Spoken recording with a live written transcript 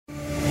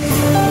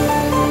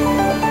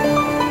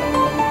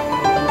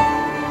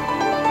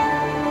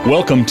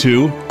Welcome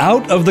to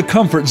Out of the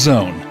Comfort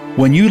Zone.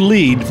 When you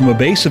lead from a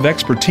base of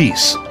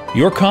expertise,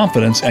 your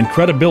confidence and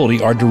credibility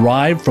are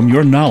derived from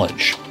your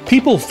knowledge.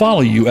 People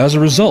follow you as a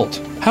result.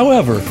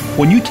 However,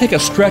 when you take a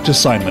stretch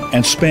assignment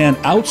and span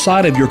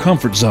outside of your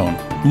comfort zone,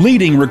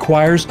 leading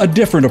requires a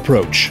different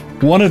approach,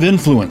 one of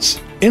influence,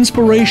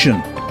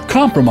 inspiration,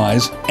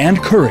 compromise, and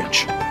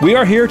courage. We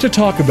are here to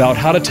talk about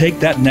how to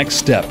take that next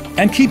step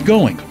and keep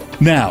going.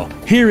 Now,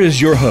 here is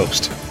your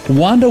host,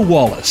 Wanda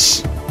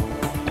Wallace.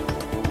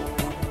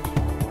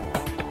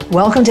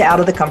 Welcome to Out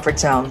of the Comfort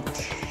Zone.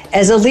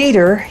 As a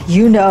leader,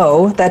 you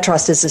know that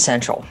trust is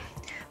essential.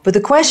 But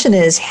the question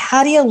is,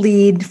 how do you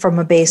lead from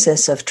a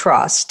basis of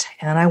trust?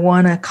 And I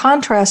want to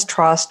contrast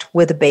trust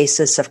with a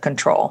basis of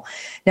control.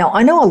 Now,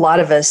 I know a lot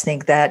of us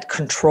think that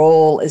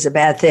control is a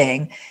bad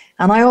thing.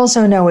 And I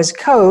also know as a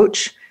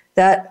coach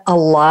that a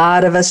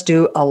lot of us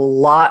do a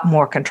lot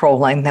more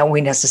controlling than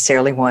we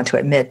necessarily want to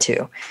admit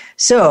to.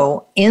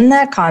 So in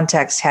that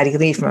context, how do you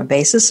lead from a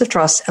basis of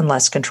trust and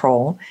less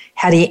control?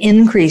 How do you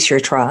increase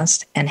your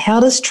trust? And how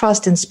does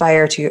trust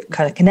inspire to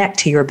kind of connect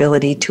to your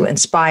ability to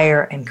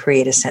inspire and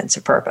create a sense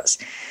of purpose?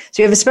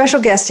 So we have a special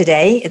guest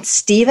today. It's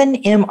Stephen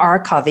M.R.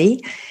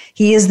 Covey.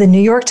 He is the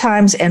New York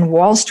Times and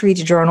Wall Street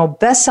Journal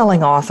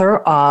best-selling author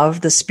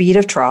of The Speed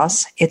of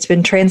Trust. It's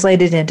been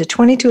translated into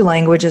 22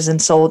 languages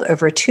and sold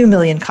over 2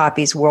 million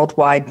copies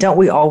worldwide. Don't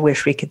we all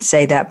wish we could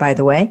say that, by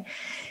the way?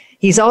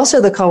 He's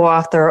also the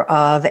co-author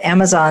of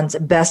Amazon's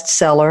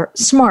bestseller,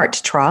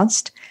 Smart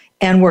Trust,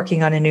 and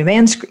working on a new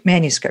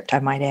manuscript, I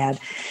might add.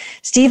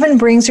 Stephen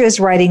brings to his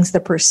writings the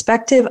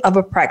perspective of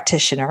a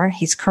practitioner.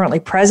 He's currently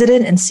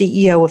president and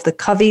CEO of the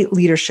Covey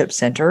Leadership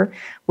Center,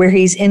 where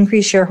he's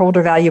increased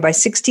shareholder value by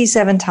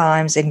 67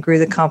 times and grew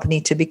the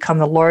company to become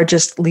the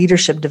largest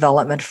leadership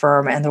development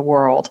firm in the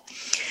world.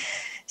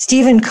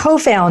 Stephen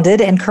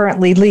co-founded and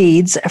currently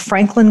leads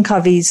Franklin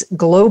Covey's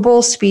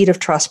Global Speed of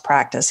Trust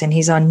practice, and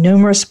he's on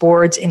numerous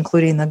boards,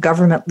 including the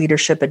Government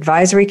Leadership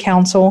Advisory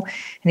Council,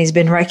 and he's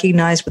been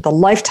recognized with a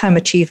Lifetime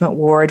Achievement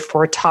Award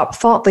for top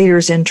thought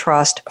leaders in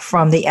trust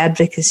from the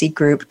advocacy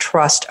group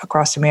Trust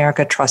Across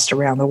America, Trust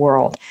Around the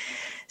World.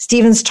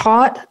 Stephen's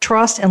taught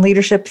trust and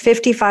leadership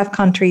 55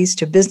 countries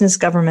to business,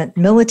 government,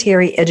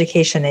 military,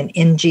 education, and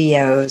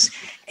NGOs,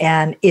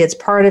 and it's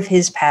part of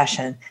his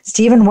passion.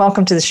 Stephen,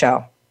 welcome to the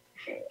show.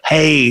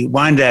 Hey,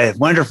 Wanda,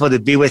 wonderful to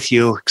be with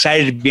you.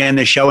 Excited to be on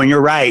the show. And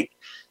you're right.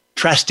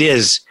 Trust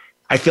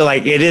I feel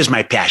like it is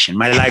my passion,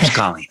 my life's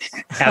calling.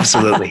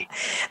 Absolutely.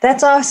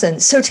 That's awesome.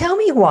 So tell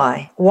me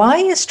why. Why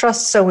is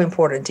trust so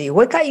important to you?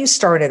 What got you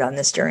started on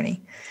this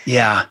journey?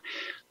 Yeah.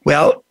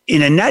 Well,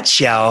 in a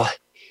nutshell,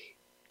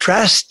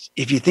 trust,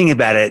 if you think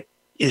about it,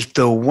 is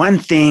the one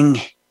thing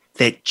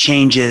that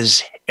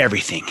changes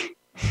everything.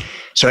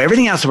 So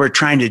everything else that we're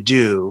trying to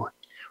do,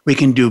 we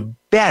can do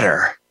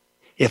better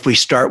if we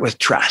start with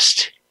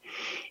trust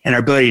and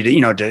our ability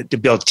to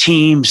build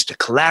teams, to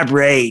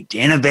collaborate, to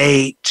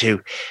innovate,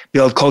 to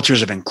build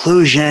cultures of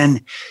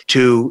inclusion,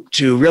 to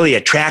really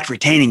attract,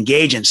 retain,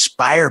 engage,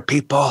 inspire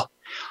people,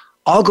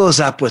 all goes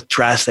up with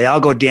trust. They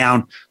all go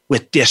down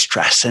with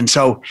distrust. And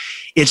so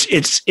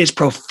it's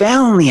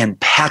profoundly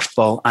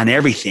impactful on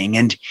everything.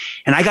 And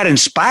I got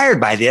inspired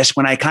by this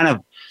when I kind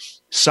of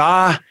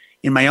saw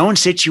in my own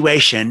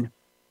situation,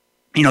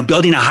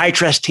 building a high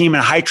trust team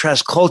and a high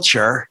trust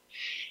culture,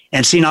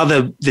 and seeing all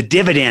the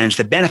dividends,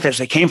 the benefits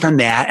that came from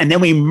that. And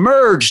then we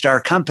merged our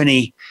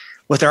company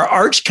with our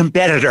arch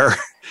competitor.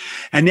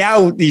 And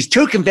now these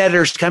two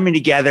competitors coming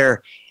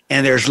together,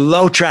 and there's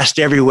low trust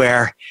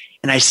everywhere.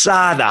 And I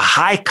saw the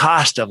high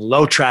cost of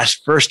low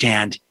trust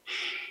firsthand.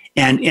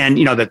 And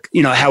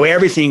how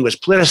everything was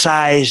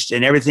politicized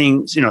and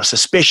everything,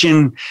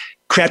 suspicion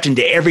crept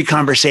into every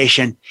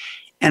conversation.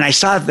 And I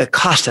saw the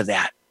cost of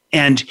that.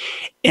 And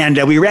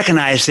we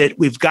recognized that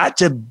we've got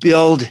to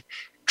build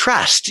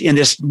trust in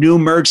this new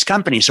merged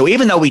company. So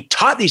even though we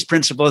taught these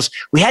principles,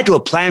 we had to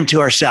apply them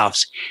to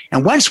ourselves.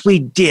 And once we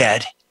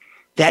did,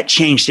 that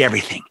changed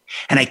everything.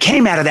 And I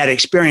came out of that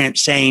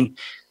experience saying,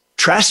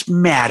 trust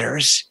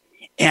matters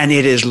and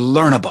it is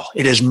learnable.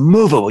 It is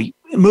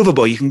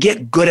movable. You can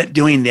get good at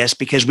doing this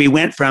because we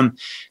went from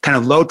kind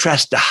of low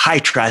trust to high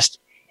trust,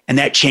 and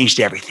that changed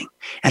everything.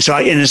 And so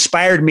it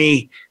inspired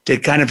me to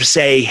kind of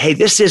say, hey,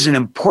 this is an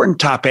important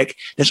topic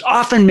that's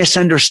often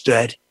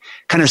misunderstood,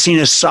 kind of seen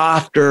as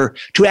soft or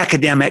too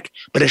academic,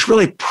 but it's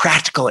really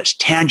practical, it's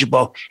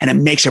tangible, and it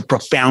makes a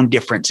profound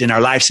difference in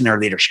our lives and our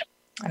leadership.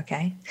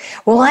 Okay.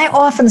 Well, I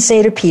often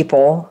say to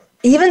people,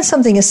 even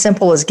something as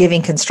simple as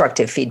giving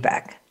constructive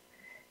feedback.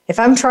 If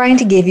I'm trying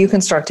to give you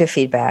constructive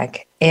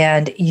feedback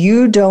and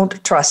you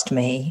don't trust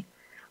me,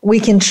 we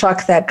can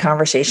chuck that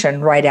conversation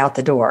right out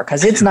the door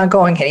because it's not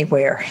going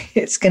anywhere.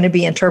 It's going to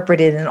be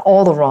interpreted in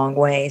all the wrong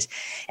ways.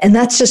 And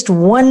that's just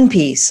one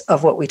piece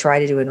of what we try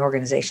to do in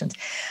organizations.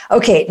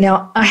 Okay,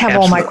 now I have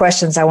all my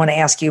questions I want to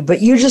ask you,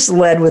 but you just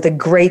led with a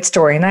great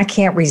story and I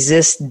can't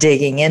resist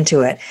digging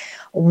into it.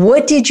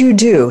 What did you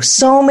do?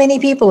 So many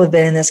people have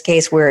been in this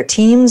case where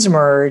teams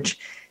merge,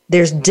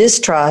 there's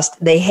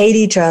distrust, they hate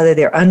each other,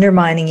 they're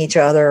undermining each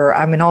other.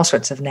 I mean, all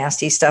sorts of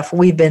nasty stuff.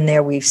 We've been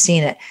there, we've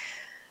seen it.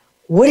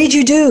 What did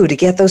you do to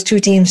get those two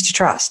teams to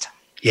trust?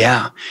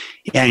 Yeah.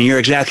 And you're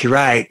exactly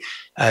right.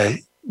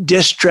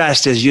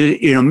 Distrust is,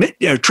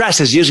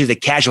 trust is usually the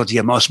casualty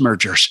of most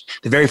mergers,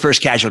 the very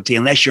first casualty,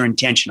 unless you're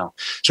intentional.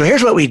 So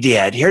here's what we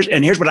did. Here's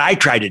what I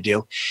tried to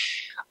do.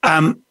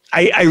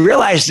 I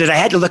realized that I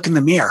had to look in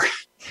the mirror,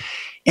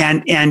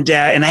 and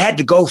I had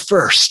to go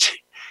first.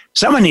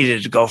 Someone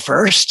needed to go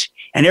first,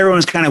 and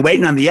everyone's kind of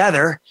waiting on the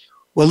other.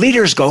 Well,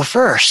 leaders go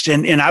first,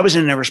 and I was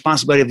in the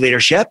responsibility of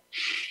leadership.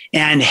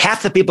 And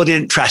half the people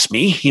didn't trust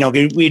me.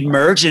 We'd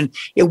merged, and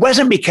it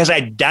wasn't because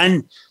I'd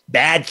done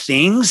bad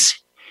things.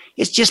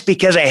 It's just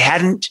because I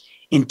hadn't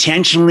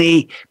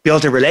intentionally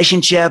built a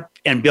relationship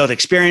and built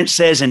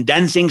experiences and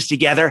done things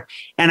together.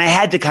 And I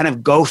had to kind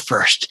of go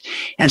first.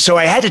 And so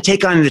I had to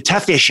take on the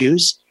tough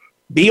issues,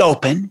 be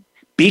open,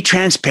 be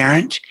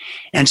transparent.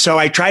 And so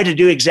I tried to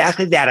do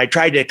exactly that. I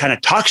tried to kind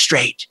of talk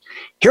straight.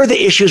 Here are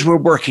the issues we're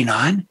working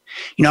on.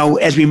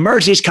 As we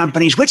merge these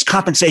companies, which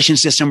compensation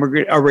system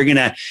are we going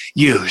to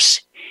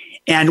use?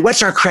 And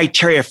what's our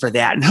criteria for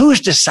that? And who's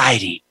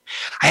deciding?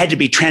 I had to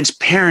be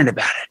transparent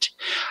about it.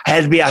 I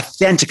had to be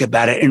authentic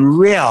about it and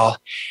real.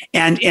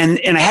 And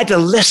I had to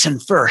listen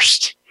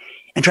first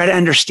and try to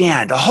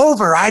understand a whole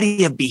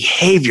variety of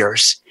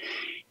behaviors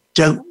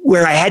to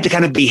where I had to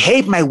kind of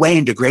behave my way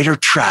into greater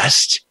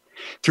trust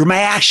through my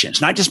actions,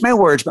 not just my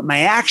words, but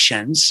my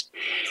actions.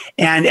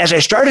 And as I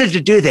started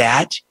to do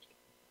that,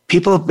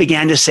 people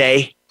began to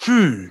say,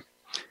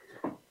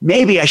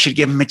 maybe I should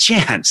give him a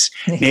chance.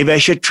 Maybe I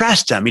should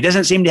trust him. He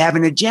doesn't seem to have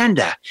an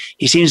agenda.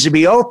 He seems to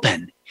be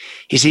open.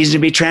 He seems to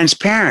be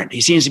transparent.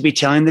 He seems to be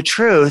telling the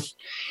truth.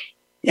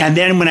 And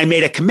then when I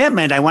made a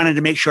commitment, I wanted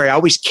to make sure I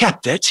always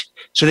kept it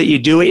so that you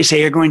do what you say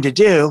you're going to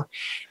do.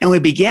 And we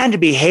began to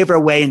behave our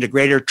way into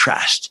greater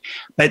trust.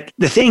 But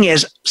the thing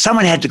is,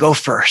 someone had to go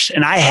first,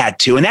 and I had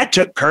to. And that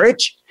took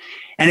courage.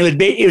 And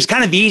it was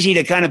kind of easy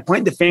to kind of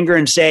point the finger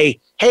and say,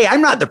 hey,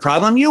 I'm not the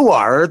problem, you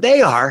are, or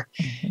they are.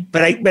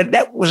 But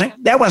that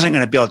wasn't going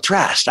to build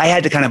trust. I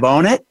had to kind of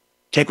own it,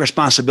 take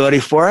responsibility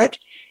for it,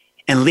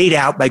 and lead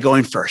out by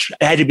going first.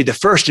 I had to be the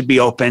first to be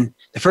open,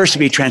 the first to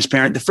be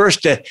transparent, the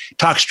first to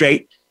talk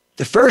straight,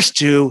 the first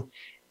to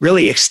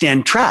really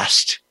extend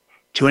trust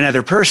to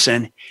another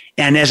person.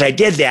 And as I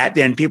did that,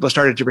 then people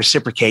started to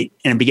reciprocate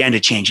and began to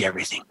change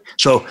everything.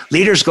 So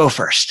leaders go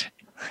first.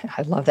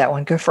 I love that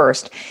one. Go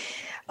first.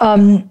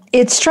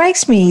 It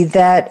strikes me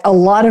that a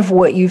lot of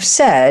what you've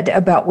said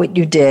about what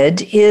you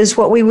did is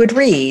what we would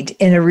read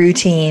in a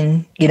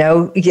routine.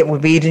 We'd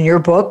read in your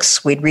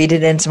books, we'd read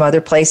it in some other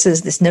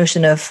places, this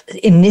notion of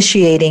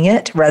initiating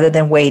it rather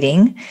than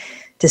waiting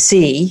to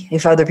see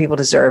if other people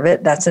deserve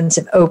it. That sense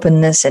of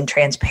openness and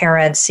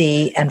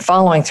transparency and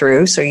following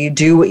through. So you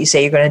do what you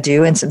say you're going to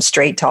do and some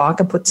straight talk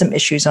and put some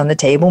issues on the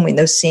table. I mean,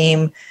 those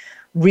seem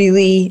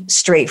really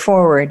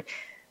straightforward.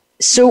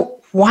 So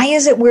why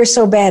is it we're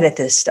so bad at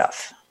this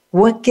stuff?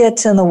 What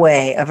gets in the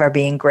way of our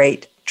being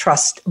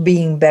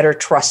being better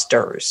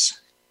trusters?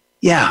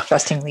 Yeah.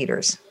 Trusting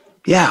leaders.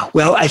 Yeah.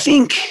 Well, I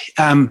think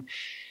a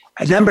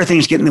number of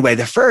things get in the way.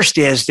 The first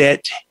is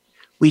that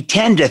we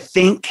tend to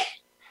think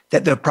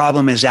that the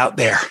problem is out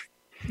there,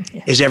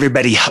 is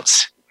everybody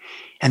else.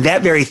 And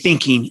that very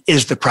thinking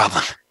is the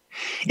problem.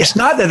 It's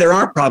not that there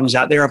aren't problems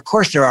out there. Of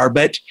course there are.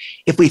 But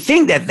if we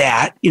think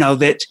that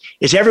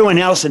is everyone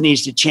else that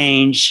needs to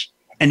change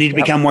and need to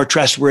become more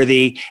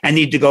trustworthy and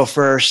need to go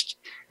first,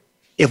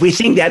 if we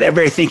think that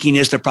very thinking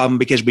is the problem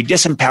because we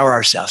disempower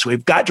ourselves,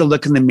 we've got to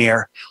look in the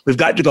mirror. We've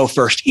got to go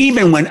first,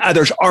 even when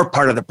others are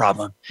part of the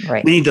problem.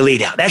 Right. We need to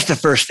lead out. That's the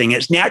first thing.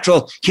 It's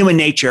natural human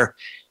nature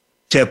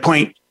to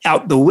point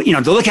out to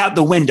look out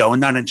the window and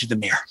not into the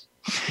mirror.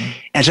 Mm-hmm.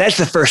 And so that's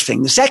the first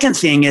thing. The second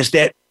thing is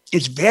that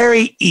it's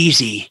very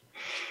easy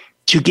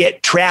to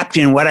get trapped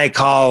in what I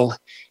call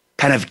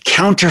kind of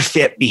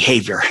counterfeit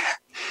behavior.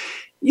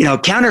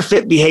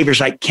 Counterfeit behavior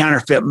is like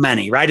counterfeit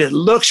money, right? It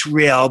looks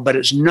real, but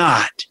it's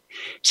not.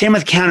 Same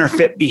with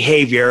counterfeit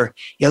behavior.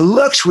 It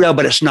looks real,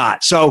 but it's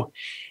not. So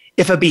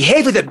if a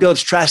behavior that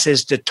builds trust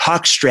is to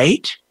talk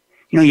straight,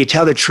 you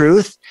tell the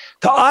truth,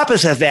 the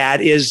opposite of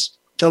that is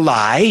to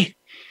lie.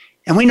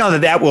 And we know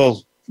that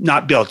will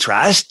not build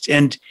trust.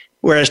 And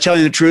whereas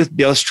telling the truth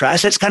builds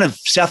trust, it's kind of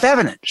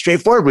self-evident,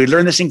 straightforward. We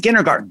learned this in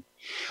kindergarten.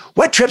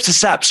 What trips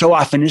us up so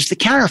often is the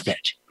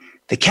counterfeit.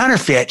 The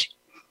counterfeit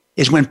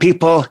is when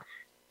people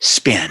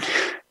spin,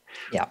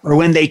 or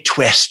when they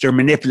twist or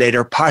manipulate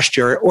or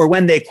posture, or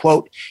when they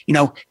quote,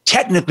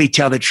 technically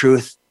tell the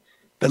truth,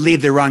 but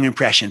leave the wrong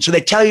impression. So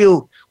they tell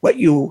you what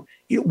you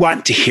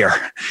want to hear.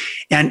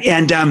 And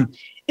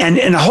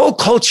the whole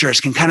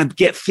cultures can kind of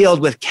get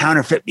filled with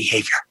counterfeit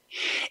behavior.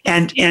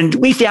 And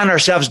we found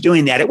ourselves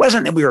doing that. It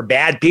wasn't that we were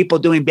bad people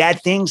doing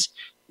bad things.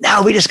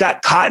 No, we just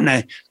got caught in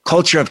a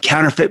culture of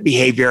counterfeit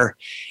behavior,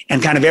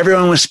 and kind of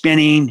everyone was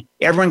spinning.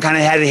 Everyone kind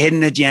of had a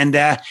hidden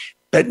agenda,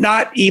 but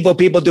not evil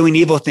people doing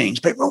evil things,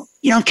 but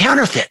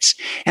counterfeits.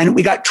 And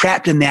we got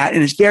trapped in that.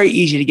 And it's very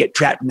easy to get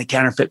trapped in the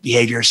counterfeit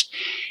behaviors.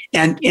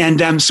 And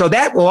so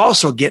that will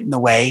also get in the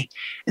way.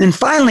 And then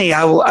finally,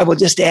 I will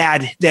just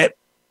add that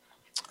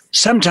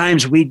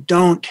sometimes we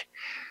don't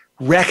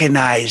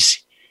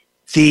recognize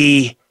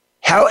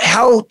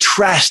how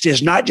trust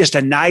is not just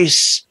a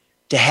nice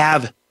to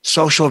have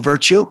social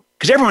virtue,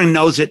 because everyone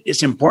knows that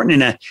it's important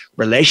in a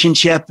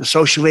relationship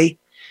socially,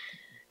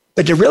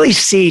 but to really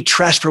see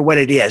trust for what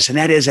it is, and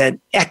that is an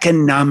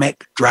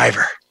economic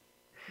driver.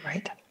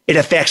 Right. It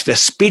affects the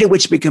speed at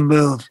which we can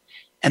move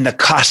and the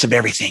cost of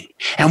everything.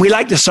 And we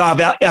like to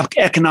solve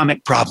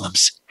economic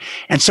problems.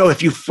 And so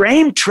if you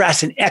frame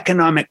trust in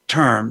economic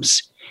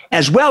terms,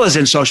 as well as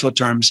in social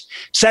terms,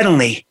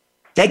 suddenly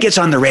that gets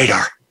on the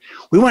radar.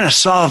 We want to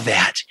solve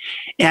that.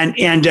 And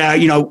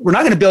we're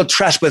not going to build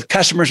trust with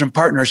customers and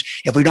partners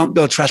if we don't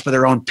build trust with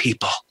our own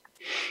people.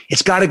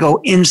 It's got to go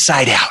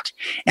inside out.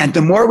 And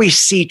the more we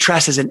see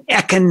trust as an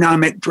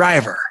economic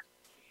driver,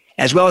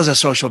 as well as a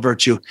social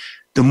virtue,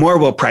 the more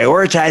we'll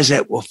prioritize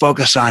it, we'll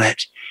focus on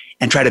it,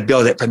 and try to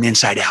build it from the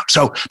inside out.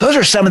 So those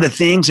are some of the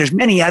things. There's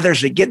many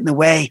others that get in the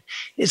way.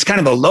 It's kind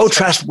of a low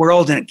trust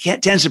world, and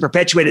it tends to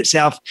perpetuate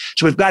itself.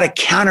 So we've got to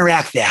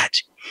counteract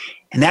that.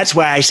 And that's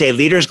why I say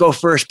leaders go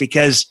first,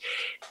 because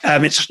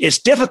it's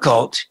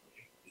difficult,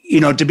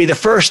 to be the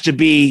first to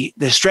be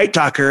the straight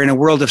talker in a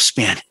world of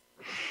spin.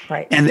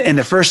 Right. And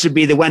the first to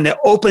be the one that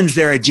opens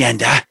their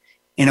agenda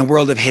in a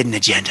world of hidden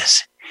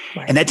agendas.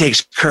 Right. And that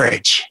takes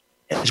courage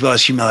as well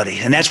as humility.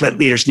 And that's what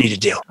leaders need to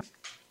do.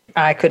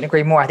 I couldn't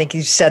agree more. I think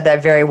you said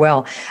that very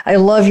well. I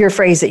love your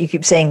phrase that you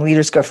keep saying,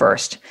 leaders go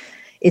first.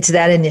 It's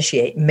that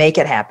initiate, make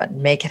it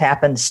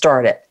happen,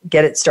 start it,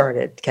 get it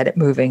started, get it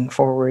moving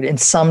forward in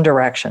some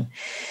direction.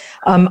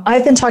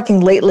 I've been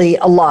talking lately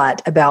a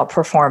lot about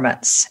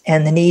performance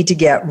and the need to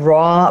get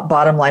raw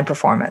bottom line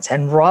performance.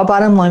 And raw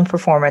bottom line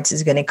performance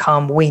is going to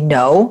come, we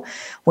know,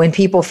 when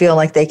people feel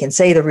like they can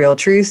say the real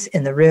truth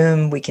in the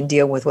room, we can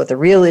deal with what the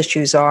real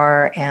issues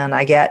are, and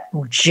I get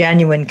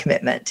genuine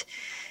commitment.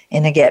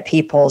 And I get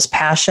people's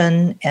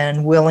passion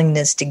and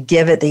willingness to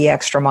give it the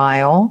extra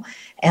mile.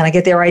 And I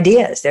get their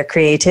ideas, their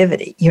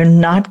creativity. You're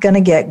not going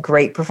to get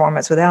great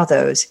performance without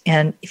those.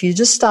 And if you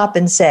just stop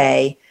and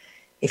say,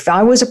 if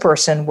I was a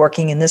person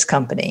working in this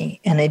company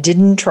and I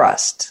didn't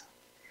trust,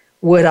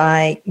 would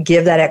I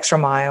give that extra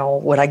mile?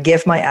 Would I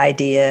give my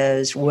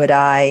ideas? Would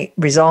I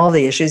resolve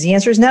the issues? The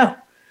answer is no.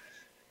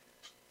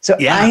 So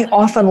yeah. I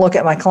often look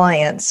at my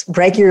clients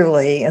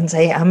regularly and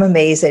say, I'm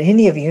amazed that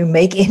any of you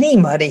make any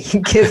money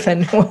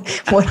given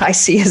what I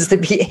see as the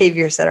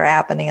behaviors that are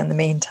happening in the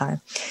meantime.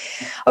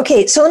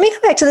 Okay, so let me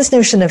go back to this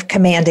notion of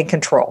command and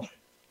control.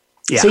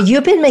 Yeah. So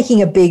you've been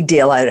making a big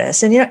deal out of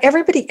this. And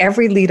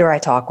every leader I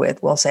talk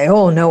with will say,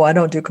 oh, no, I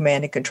don't do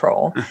command and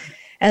control.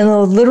 And the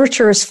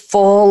literature is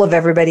full of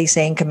everybody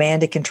saying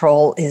command and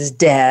control is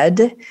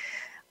dead.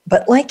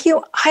 But like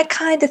you, I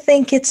kind of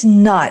think it's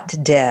not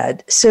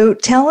dead. So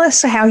tell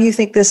us how you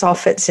think this all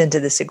fits into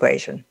this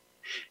equation.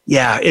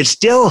 Yeah, it's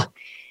still,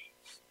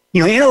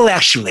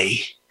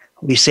 intellectually,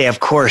 we say, of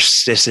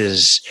course, this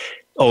is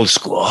old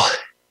school.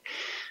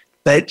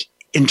 But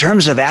in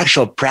terms of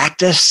actual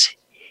practice,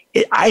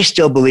 I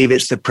still believe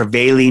it's the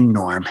prevailing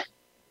norm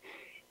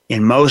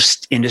in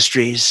most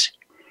industries,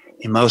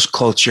 in most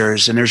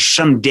cultures. And there's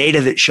some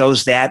data that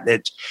shows that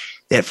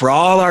for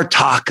all our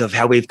talk of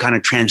how we've kind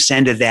of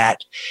transcended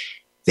that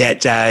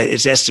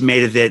it's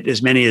estimated that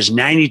as many as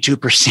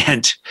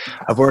 92%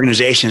 of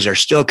organizations are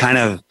still kind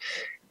of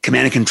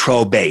command and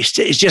control based.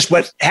 It's just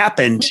what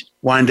happened,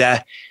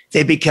 Wanda.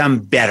 They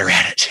become better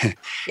at it.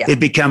 Yeah. They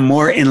become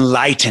more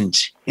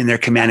enlightened in their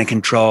command and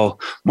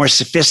control, more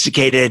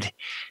sophisticated.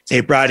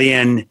 They brought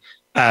in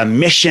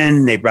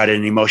mission. They brought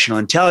in emotional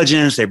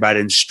intelligence. They brought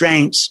in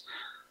strengths.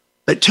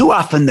 But too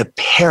often the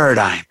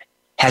paradigm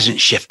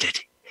hasn't shifted.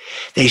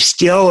 They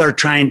still are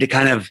trying to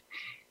kind of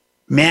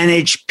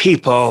manage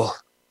people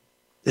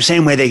the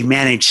same way they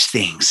manage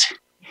things.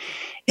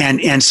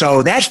 And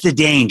so that's the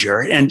danger.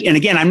 And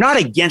again, I'm not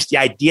against the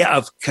idea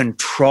of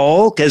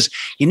control, because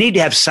you need to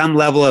have some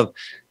level of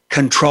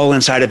control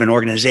inside of an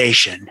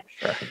organization.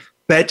 Sure.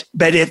 But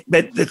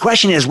the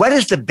question is, what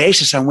is the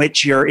basis on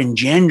which you're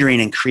engendering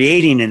and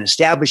creating and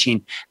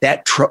establishing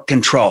that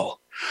control?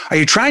 Are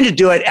you trying to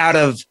do it out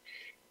of,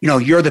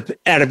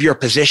 out of your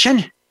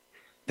position,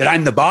 that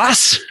I'm the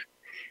boss?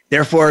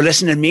 Therefore,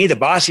 listen to me, the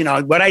boss,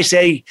 what I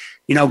say,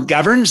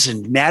 governs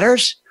and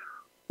matters?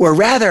 Or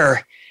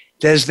rather,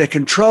 does the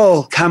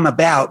control come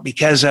about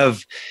because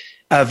of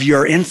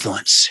your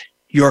influence,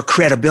 your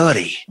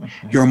credibility,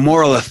 your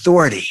moral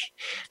authority,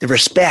 the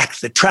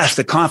respect, the trust,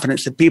 the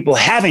confidence that people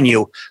have in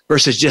you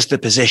versus just the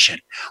position?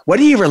 What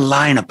are you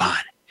relying upon?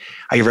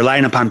 Are you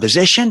relying upon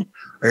position,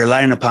 or are you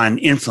relying upon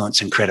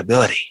influence and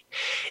credibility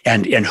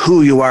and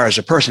who you are as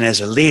a person, as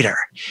a leader?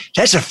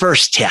 That's the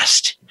first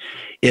test.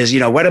 Is,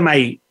 what am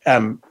I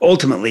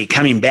ultimately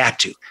coming back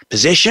to?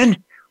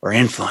 Position or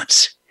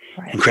influence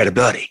and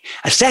credibility?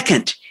 A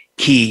second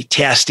key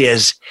test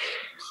is,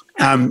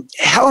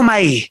 how am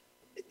I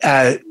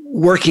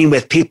working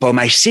with people? Am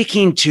I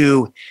seeking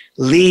to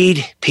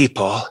lead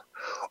people?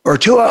 Or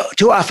too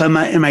often,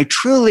 am I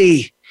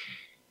truly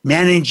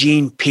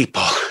managing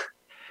people?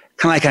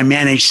 Kind of like I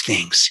manage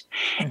things.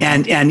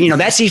 Mm-hmm. And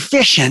that's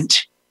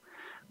efficient,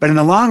 but in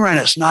the long run,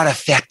 it's not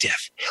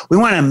effective. We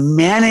want to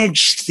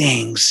manage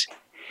things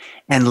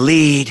and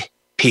lead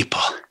people.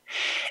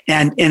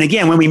 And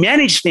again, when we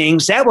manage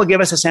things, that will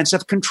give us a sense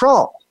of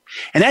control.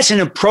 And that's an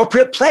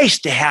appropriate place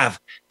to have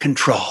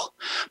control.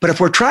 But if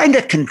we're trying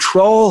to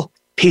control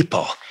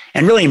people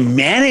and really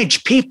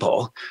manage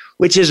people,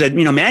 which is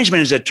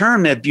management is a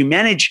term that if you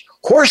manage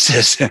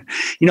horses,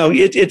 you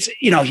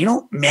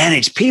don't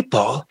manage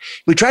people.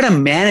 We try to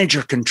manage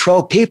or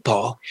control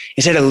people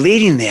instead of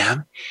leading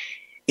them.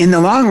 In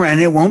the long run,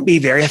 it won't be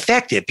very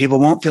effective. People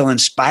won't feel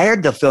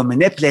inspired. They'll feel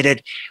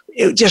manipulated.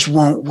 It just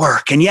won't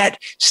work. And yet,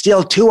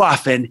 still too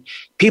often,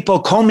 people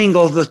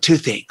commingle the two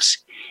things.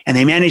 And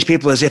they manage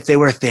people as if they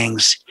were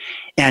things.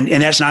 And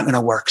that's not going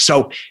to work.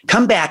 So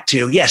come back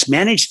to, yes,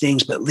 manage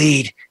things, but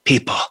lead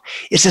people.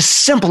 It's a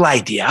simple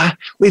idea.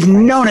 We've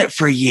known it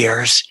for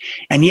years.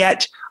 And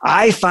yet,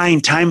 I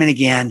find time and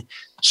again,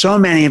 so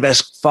many of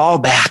us fall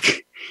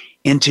back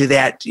into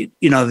that,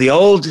 the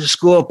old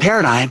school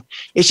paradigm.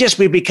 It's just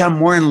we become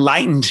more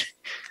enlightened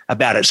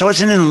about it. So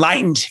it's an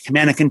enlightened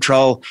command and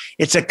control.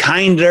 It's a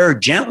kinder,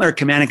 gentler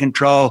command and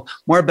control,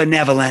 more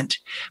benevolent.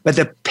 But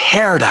the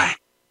paradigm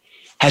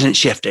hasn't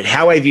shifted.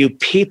 How I view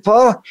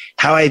people,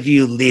 how I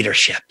view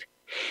leadership.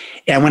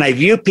 And when I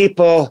view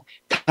people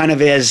kind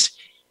of as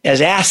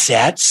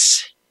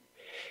assets,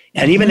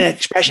 and even the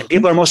expression,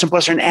 people are most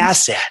important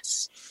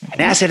assets.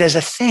 An asset is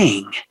a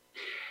thing,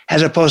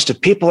 as opposed to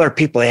people are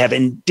people. They have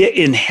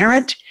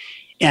inherent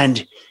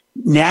and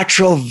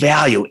natural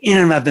value in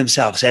and of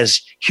themselves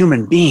as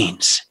human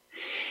beings.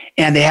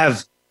 And they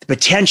have the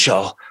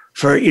potential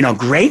for,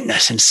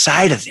 greatness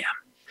inside of them.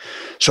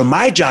 So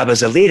my job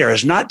as a leader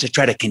is not to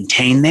try to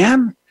contain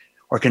them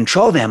or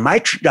control them. My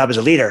job as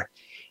a leader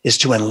is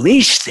to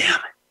unleash them.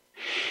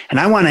 And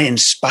I want to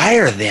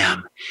inspire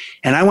them.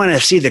 And I want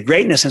to see the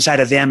greatness inside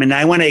of them. And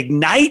I want to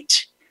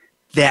ignite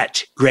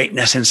that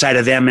greatness inside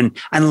of them and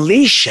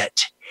unleash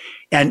it.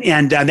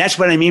 And that's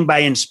what I mean by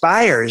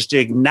inspire, is to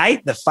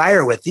ignite the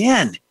fire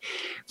within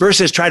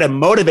versus try to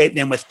motivate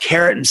them with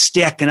carrot and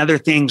stick and other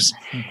things.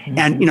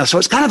 And, so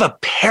it's kind of a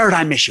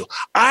paradigm issue.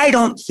 I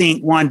don't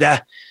think,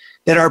 Wanda,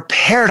 that our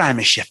paradigm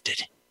has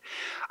shifted.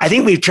 I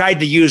think we've tried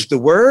to use the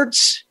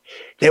words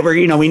that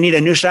we need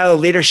a new style of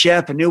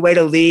leadership, a new way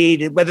to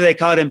lead, whether they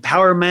call it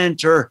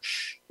empowerment or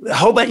a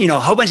whole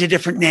bunch of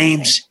different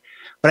names.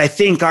 But I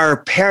think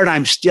our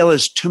paradigm still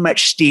is too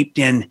much steeped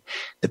in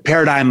the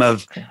paradigm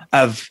of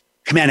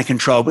command and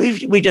control.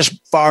 We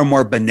just far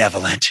more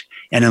benevolent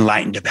and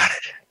enlightened about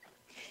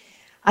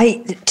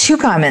it. Two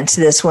comments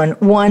to this one.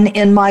 One,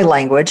 in my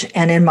language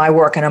and in my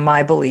work and in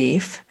my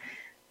belief,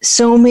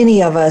 so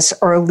many of us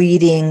are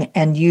leading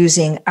and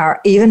using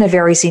even at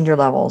very senior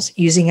levels,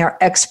 using our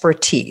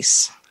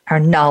expertise,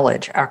 our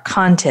knowledge, our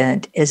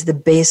content as the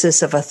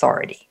basis of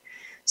authority.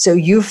 So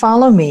you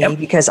follow me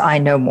because I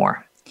know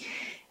more.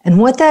 And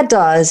what that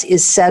does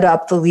is set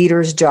up the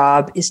leader's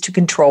job is to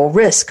control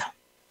risk.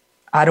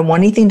 I don't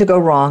want anything to go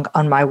wrong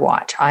on my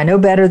watch. I know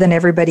better than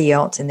everybody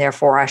else, and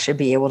therefore I should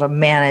be able to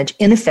manage,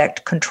 in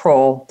effect,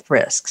 control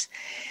risks.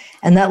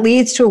 And that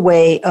leads to a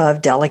way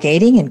of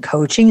delegating and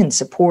coaching and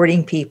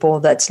supporting people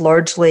that's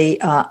largely,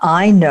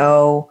 I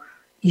know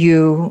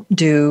you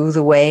do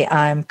the way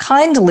I'm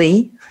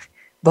kindly,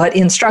 but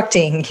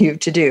instructing you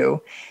to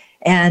do.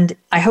 And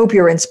I hope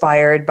you're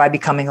inspired by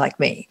becoming like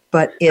me.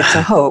 But it's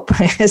a hope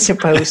as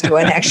opposed to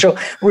an actual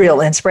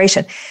real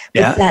inspiration.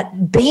 But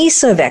that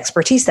base of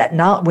expertise,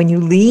 when you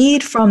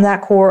lead from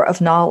that core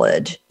of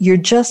knowledge, you're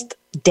just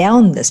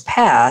down this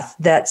path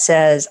that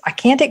says, I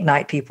can't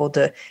ignite people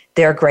to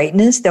their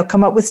greatness. They'll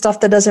come up with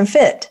stuff that doesn't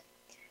fit.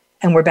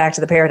 And we're back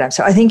to the paradigm.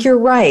 So I think you're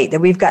right that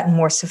we've gotten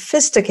more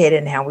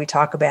sophisticated in how we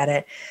talk about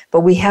it,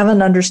 but we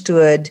haven't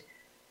understood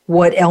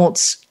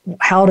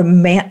how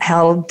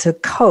to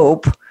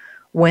cope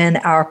when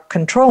our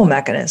control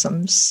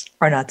mechanisms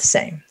are not the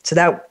same. So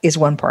that is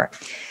one part.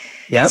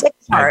 Yep,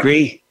 I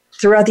agree.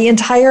 Throughout the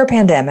entire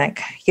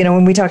pandemic,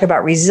 when we talk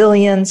about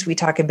resilience, we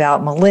talk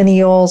about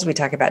millennials, we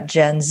talk about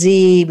Gen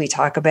Z, we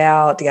talk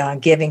about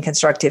giving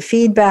constructive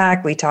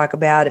feedback, we talk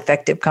about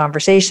effective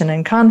conversation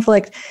and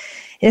conflict.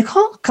 It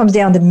all comes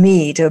down to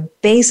me, to a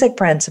basic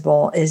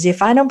principle is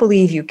if I don't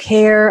believe you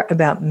care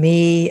about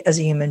me as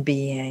a human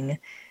being,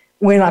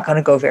 we're not going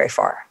to go very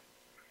far.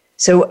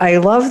 So I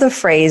love the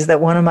phrase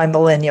that one of my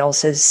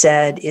millennials has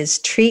said is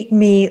treat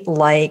me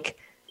like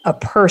a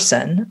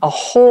person, a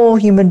whole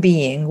human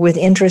being with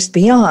interest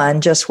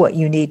beyond just what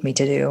you need me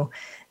to do,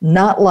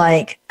 not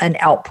like an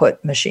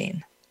output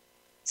machine.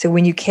 So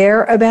when you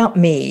care about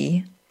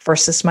me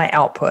versus my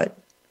output,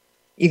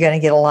 you're going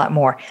to get a lot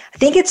more. I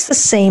think it's the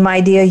same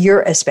idea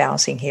you're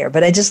espousing here,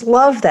 but I just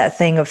love that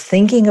thing of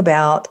thinking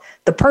about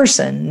the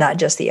person, not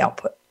just the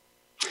output.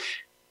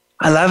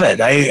 I love it.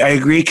 I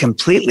agree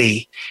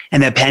completely.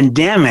 And the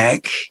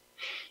pandemic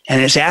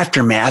and its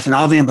aftermath and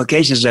all the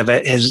implications of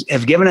it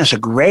have given us a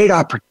great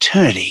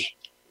opportunity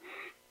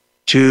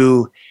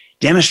to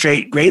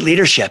demonstrate great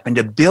leadership and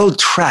to build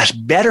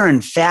trust better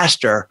and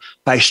faster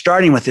by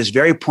starting with this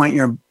very point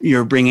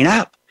you're bringing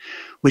up,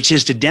 which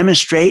is to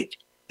demonstrate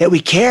that we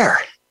care,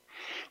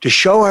 to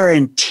show our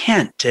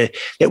intent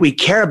that we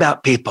care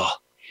about people,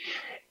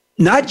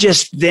 not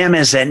just them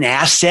as an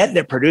asset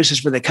that produces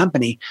for the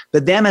company,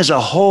 but them as a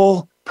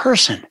whole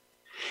person,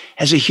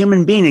 as a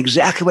human being,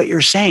 exactly what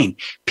you're saying.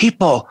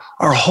 People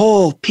are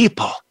whole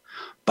people,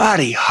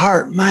 body,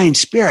 heart, mind,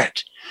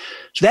 spirit.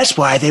 So that's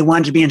why they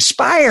want to be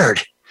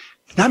inspired,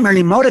 not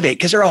merely motivate,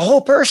 because they're a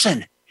whole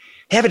person.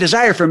 They have a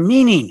desire for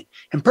meaning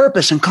and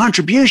purpose and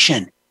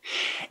contribution.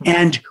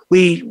 And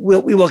we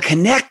will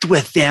connect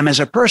with them as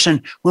a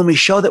person when we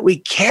show that we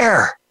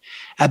care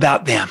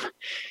about them.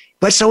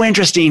 What's so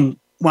interesting,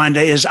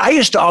 Wanda, is I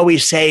used to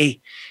always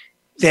say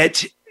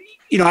that,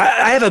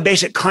 I have a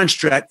basic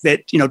construct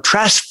that,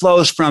 trust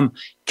flows from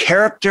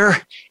character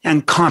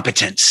and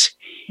competence.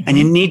 Mm-hmm. And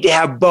you need to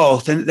have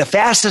both. And the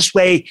fastest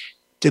way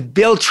to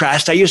build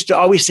trust, I used to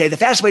always say, the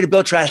fastest way to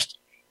build trust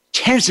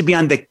tends to be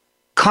on the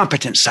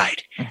competent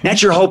side. Mm-hmm.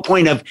 That's your whole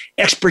point of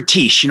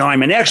expertise.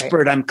 I'm an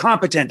expert. Right. I'm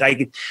competent.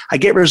 I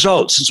get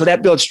results. And so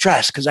that builds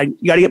trust because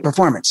you got to get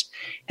performance.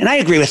 And I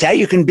agree with that.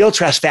 You can build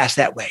trust fast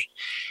that way.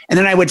 And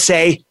then I would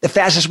say the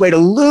fastest way to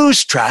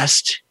lose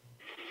trust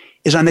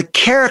is on the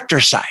character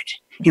side.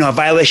 A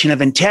violation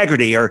of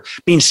integrity or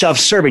being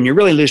self-serving. You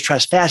really lose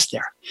trust fast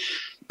there.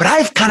 But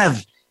I've kind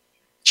of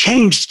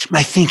changed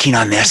my thinking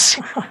on this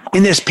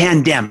in this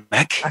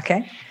pandemic.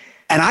 Okay.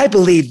 And I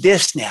believe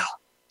this now.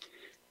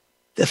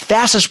 The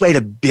fastest way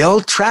to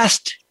build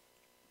trust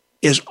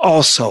is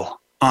also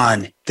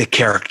on the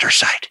character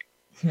side.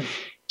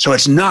 So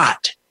it's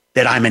not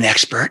that I'm an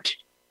expert.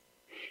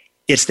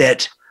 It's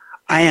that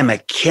I am a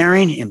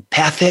caring,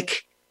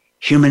 empathic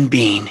human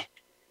being,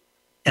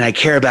 and I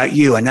care about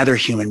you, another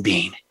human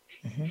being.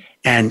 Mm-hmm.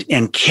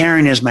 And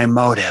caring is my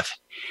motive.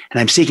 And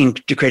I'm seeking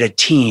to create a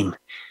team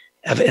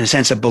in a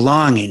sense of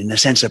belonging, in a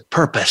sense of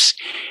purpose.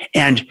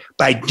 And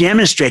by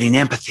demonstrating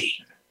empathy,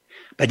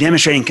 by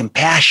demonstrating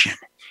compassion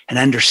and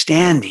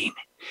understanding,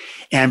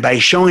 and by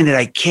showing that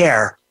I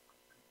care,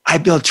 I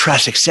build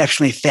trust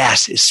exceptionally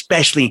fast,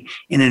 especially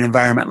in an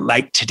environment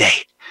like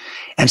today.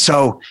 And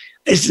so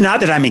it's not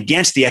that I'm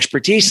against the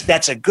expertise.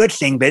 That's a good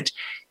thing, but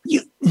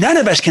none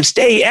of us can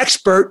stay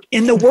expert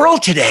in the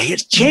world today.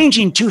 It's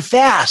changing too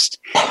fast.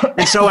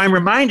 And so I'm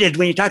reminded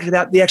when you're talking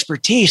about the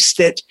expertise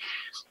that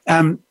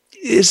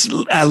is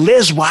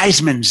Liz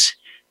Wiseman's,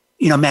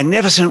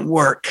 magnificent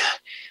work,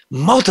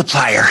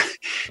 Multiplier,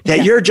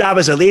 that your job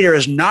as a leader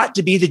is not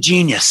to be the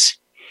genius.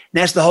 And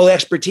that's the whole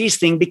expertise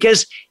thing,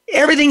 because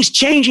everything's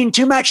changing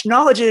too much.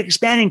 Knowledge is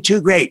expanding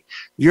too great.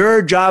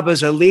 Your job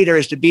as a leader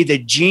is to be the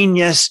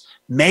genius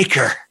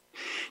maker,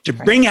 to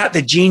bring out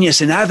the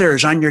genius in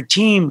others on your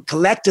team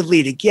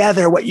collectively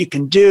together, what you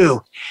can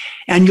do.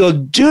 And you'll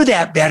do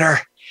that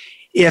better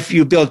if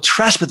you build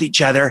trust with each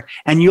other,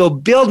 and you'll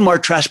build more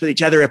trust with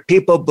each other if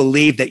people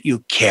believe that you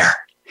care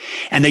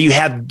and that you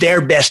have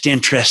their best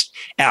interest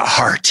at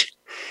heart.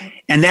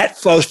 And that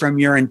flows from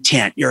your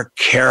intent, your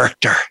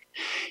character.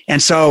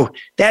 And so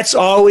that's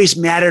always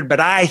mattered, but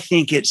I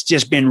think it's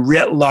just been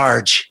writ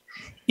large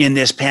in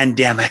this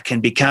pandemic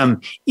and become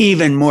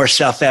even more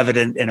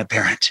self-evident and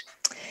apparent.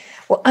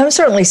 Well, I'm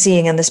certainly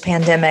seeing in this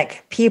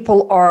pandemic,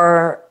 people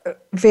are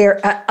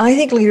I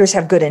think leaders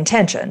have good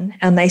intention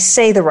and they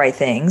say the right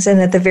things.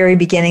 And at the very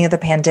beginning of the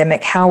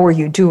pandemic, how are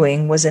you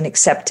doing was an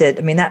accepted,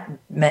 that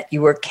meant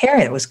you were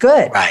caring. It was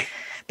good. Right.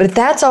 But if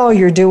that's all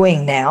you're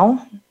doing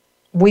now,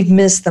 we've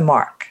missed the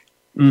mark.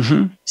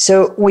 Mm-hmm.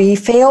 So we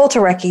fail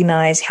to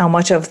recognize how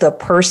much of the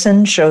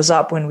person shows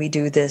up when we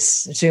do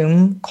this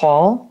Zoom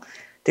call.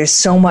 There's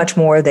so much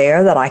more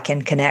there that I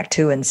can connect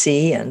to and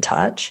see and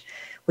touch.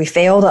 We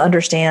fail to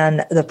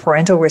understand the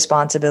parental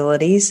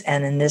responsibilities.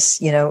 And in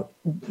this,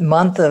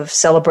 month of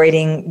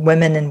celebrating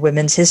women and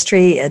women's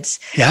history, it's,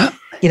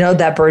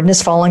 that burden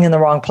is falling in the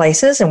wrong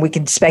places, and we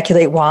can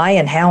speculate why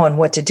and how and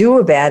what to do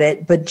about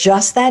it. But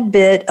just that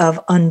bit of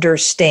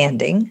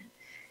understanding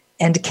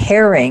and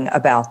caring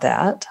about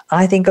that,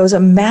 I think goes a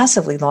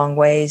massively long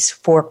ways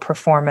for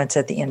performance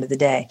at the end of the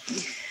day.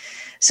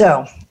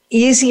 So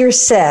easier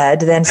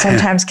said than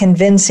sometimes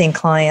convincing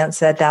clients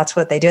that that's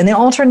what they do. And they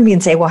all turn to me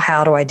and say, well,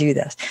 how do I do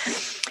this?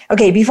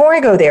 Okay, before I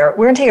go there,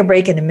 we're going to take a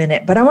break in a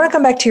minute, but I want to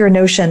come back to your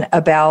notion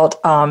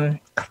about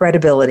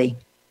credibility.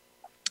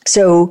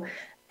 So,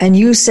 and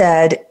you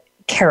said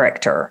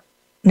character.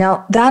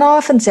 Now, that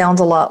often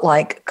sounds a lot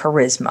like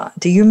charisma.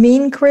 Do you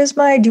mean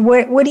charisma?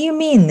 What do you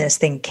mean this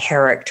thing,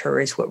 character,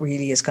 is what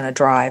really is going to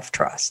drive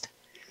trust?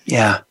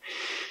 Yeah.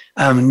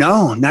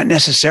 No, not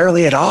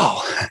necessarily at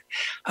all.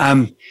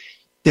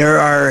 There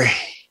are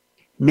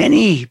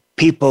many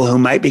people who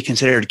might be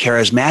considered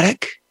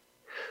charismatic,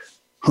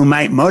 who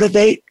might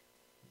motivate,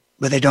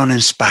 but they don't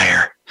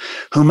inspire,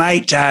 who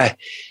might,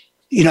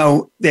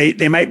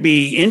 they might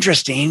be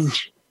interesting,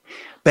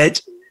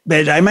 but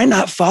I might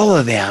not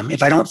follow them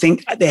if I don't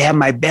think they have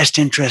my best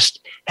interest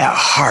at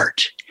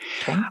heart.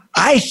 Okay.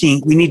 I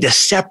think we need to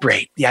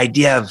separate the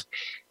idea of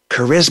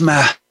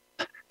charisma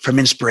from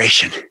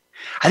inspiration.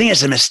 I think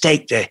it's a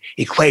mistake to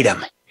equate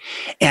them.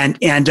 And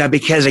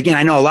because, again,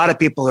 I know a lot of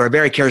people who are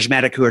very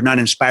charismatic who are not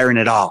inspiring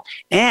at all.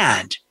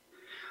 And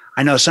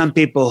I know some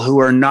people who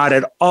are not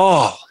at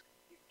all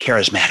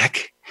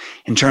charismatic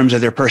in terms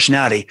of their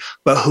personality,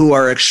 but who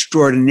are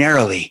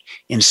extraordinarily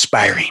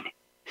inspiring.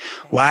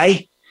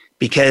 Why?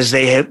 Because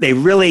they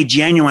really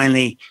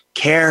genuinely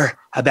care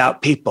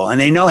about people,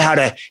 and they know how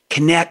to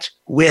connect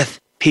with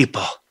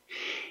people,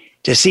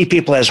 to see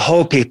people as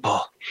whole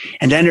people,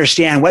 and to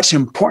understand what's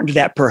important to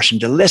that person,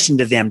 to listen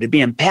to them, to be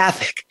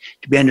empathic,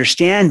 to be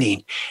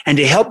understanding, and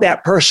to help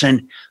that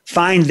person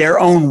find their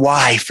own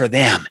why for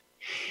them,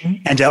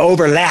 and to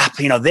overlap,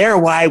 their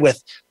why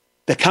with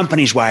the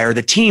company's why or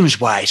the team's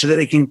why, so that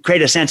they can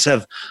create a sense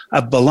of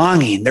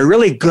belonging. They're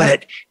really good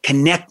at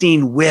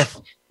connecting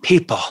with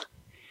people.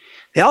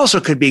 They also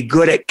could be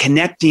good at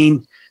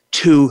connecting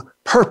to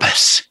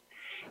purpose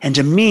and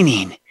to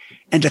meaning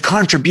and to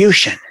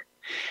contribution.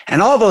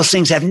 And all those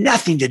things have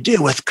nothing to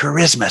do with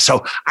charisma.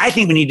 So I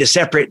think we need to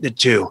separate the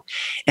two.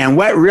 And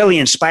what really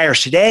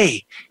inspires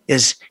today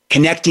is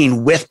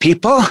connecting with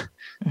people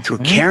through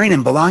caring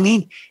and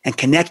belonging, and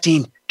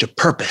connecting to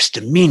purpose,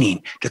 to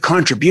meaning, to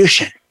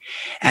contribution.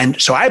 And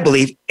so I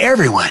believe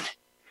everyone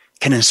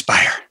can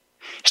inspire.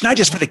 It's not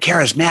just for the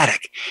charismatic.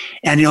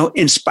 And,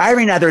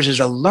 inspiring others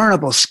is a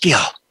learnable skill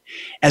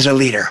as a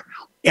leader.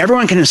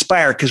 Everyone can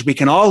inspire because we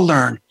can all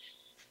learn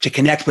to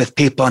connect with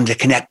people and to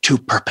connect to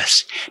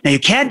purpose. Now, you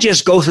can't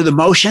just go through the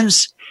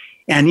motions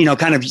and,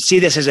 kind of see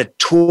this as a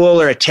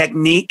tool or a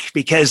technique,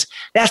 because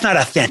that's not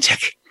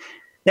authentic.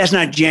 That's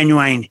not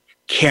genuine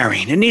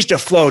caring. It needs to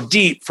flow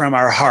deep from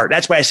our heart.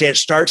 That's why I say it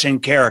starts in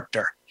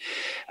character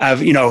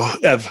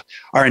of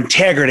our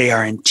integrity,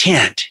 our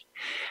intent,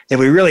 that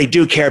we really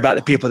do care about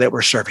the people that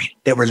we're serving,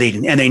 that we're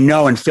leading, and they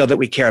know and feel that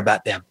we care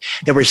about them,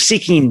 that we're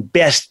seeking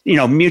best,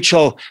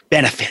 mutual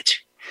benefit,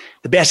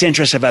 the best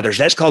interests of others.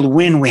 That's called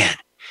win-win.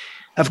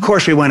 Of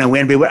course, we want to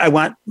win. I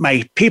want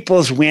my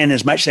people's win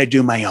as much as I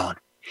do my own.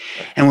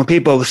 And when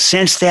people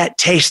sense that,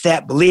 taste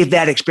that, believe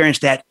that, experience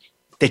that,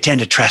 they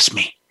tend to trust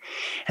me.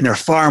 And they're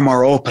far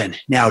more open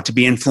now to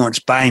be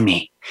influenced by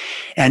me.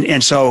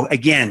 And so,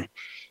 again,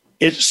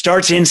 it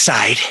starts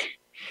inside,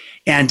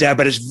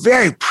 but it's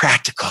very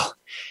practical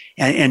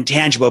and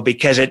tangible,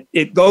 because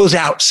it goes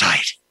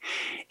outside.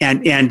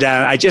 And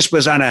I just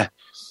was on a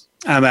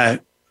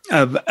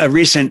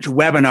recent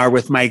webinar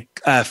with my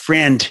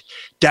friend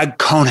Doug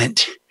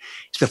Conant.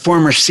 He's the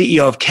former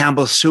CEO of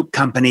Campbell's Soup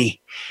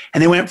Company,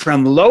 and they went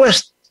from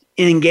lowest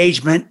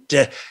engagement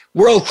to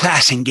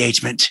world-class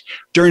engagement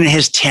during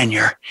his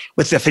tenure,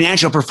 with the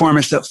financial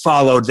performance that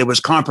followed that was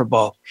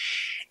comparable.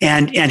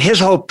 And his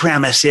whole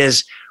premise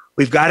is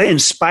we've got to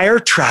inspire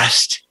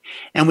trust,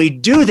 and we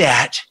do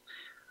that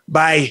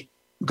by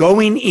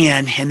going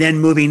in and then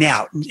moving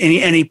out. And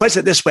he puts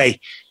it this way: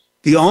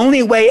 the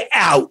only way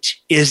out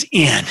is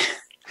in.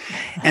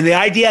 And the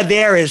idea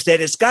there is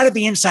that it's got to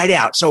be inside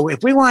out. So if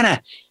we want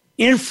to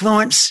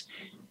influence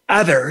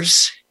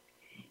others,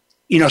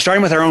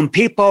 starting with our own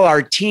people,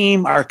 our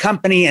team, our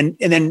company, and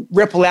then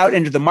ripple out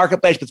into the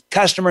marketplace with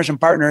customers and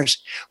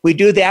partners, we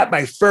do that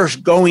by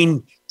first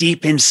going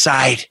deep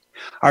inside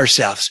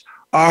ourselves,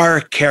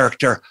 our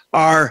character,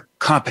 our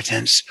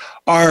competence,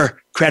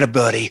 our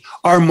credibility,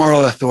 our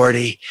moral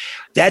authority.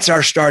 That's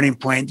our starting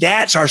point.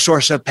 That's our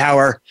source of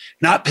power,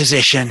 not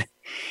position.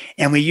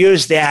 And we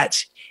use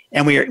that,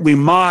 and we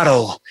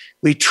model,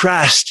 we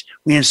trust,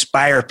 we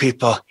inspire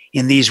people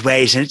in these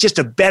ways. And it's just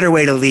a better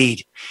way to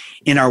lead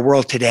in our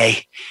world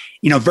today,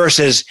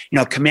 versus,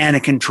 command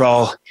and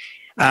control,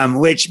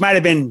 which might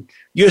have been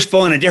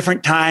useful in a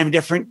different time,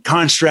 different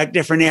construct,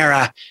 different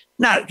era.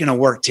 Not going to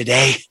work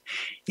today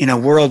in a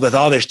world with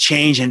all this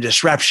change and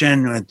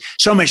disruption, with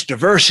so much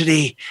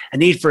diversity, a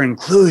need for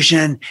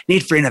inclusion,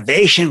 need for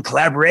innovation,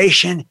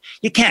 collaboration.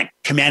 You can't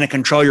command and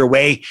control your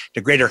way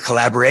to greater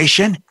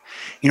collaboration.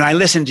 I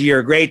listened to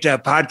your great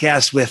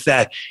podcast with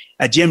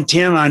Jim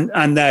Tim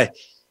on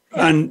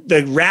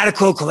the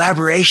radical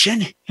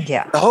collaboration.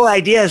 Yeah. The whole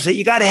idea is that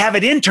you got to have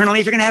it internally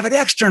if you're going to have it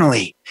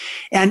externally.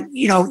 And,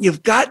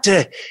 you've got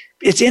to,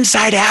 it's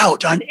inside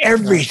out on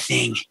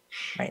everything.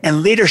 Right.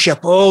 And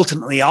leadership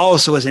ultimately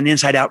also is an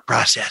inside out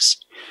process.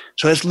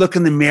 So let's look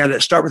in the mirror.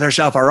 Let's start with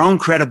ourselves, our own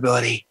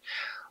credibility,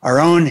 our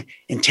own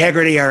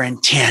integrity, our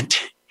intent,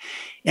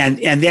 and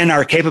then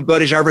our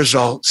capabilities, our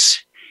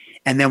results.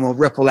 And then we'll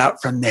ripple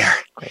out from there.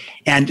 Great.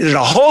 And there's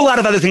a whole lot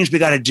of other things we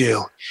got to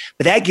do,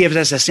 but that gives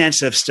us a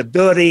sense of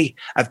stability,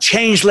 of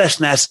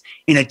changelessness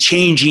in a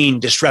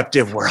changing,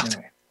 disruptive world.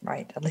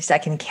 Right. At least I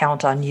can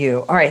count on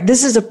you. All right.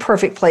 This is a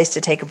perfect place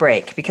to take a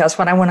break, because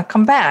what I want to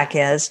come back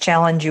is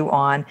challenge you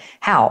on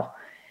how.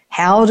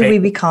 How do we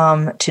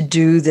become to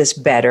do this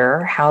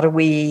better? How do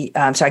we,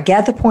 so I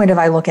get the point of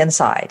I look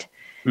inside.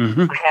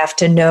 Mm-hmm. I have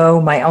to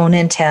know my own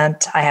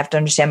intent. I have to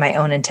understand my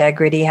own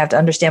integrity. I have to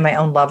understand my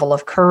own level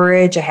of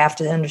courage. I have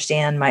to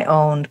understand my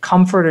own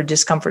comfort or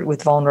discomfort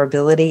with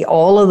vulnerability.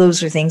 All of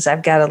those are things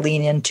I've got to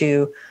lean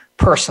into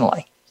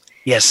personally.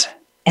 Yes.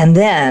 And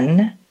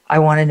then I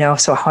want to know,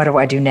 so how do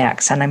I do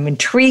next? And I'm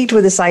intrigued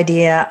with this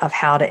idea of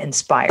how to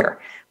inspire,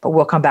 but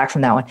we'll come back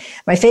from that one.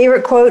 My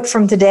favorite quote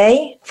from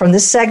today, from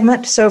this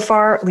segment so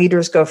far: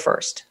 leaders go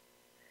first.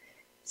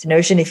 It's a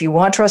notion, if you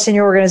want trust in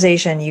your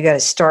organization, you got to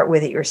start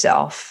with it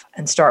yourself.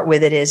 And start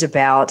with it is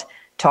about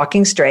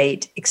talking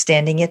straight,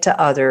 extending it to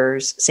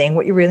others, saying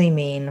what you really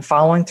mean,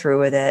 following through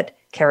with it,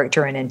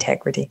 character and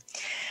integrity.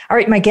 All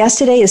right, my guest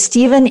today is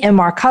Stephen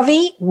M.R.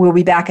 Covey. We'll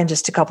be back in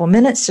just a couple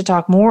minutes to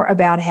talk more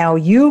about how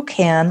you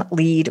can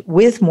lead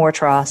with more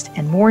trust,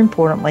 and more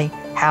importantly,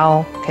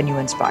 how can you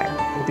inspire?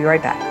 We'll be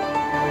right back.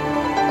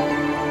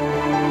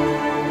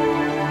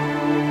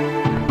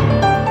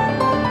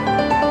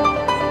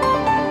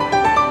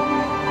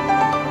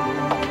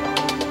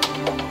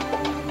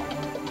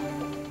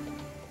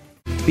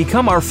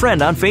 Become our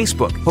friend on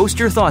Facebook. Post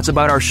your thoughts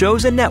about our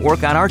shows and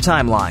network on our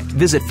timeline.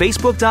 Visit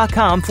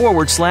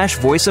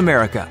facebook.com/Voice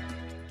America.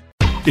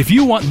 If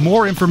you want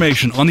more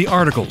information on the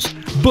articles,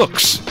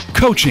 books,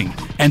 coaching,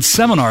 and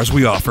seminars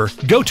we offer,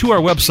 go to our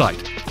website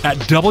at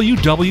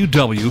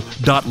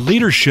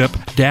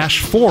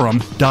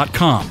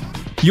www.leadership-forum.com.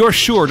 You're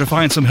sure to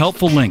find some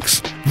helpful links,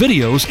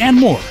 videos, and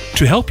more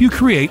to help you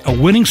create a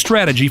winning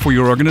strategy for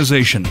your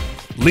organization.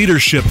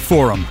 Leadership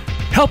Forum,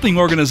 helping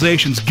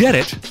organizations get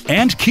it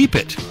and keep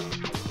it.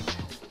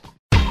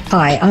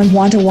 Hi, I'm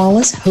Wanda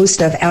Wallace,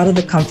 host of Out of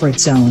the Comfort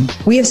Zone.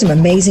 We have some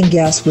amazing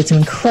guests with some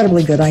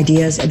incredibly good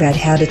ideas about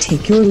how to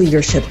take your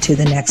leadership to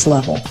the next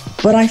level.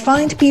 But I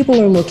find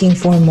people are looking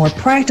for more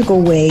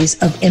practical ways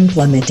of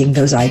implementing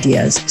those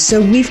ideas.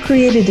 So we've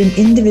created an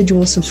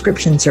individual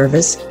subscription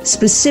service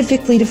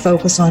specifically to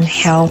focus on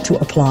how to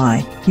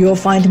apply. You'll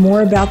find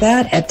more about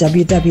that at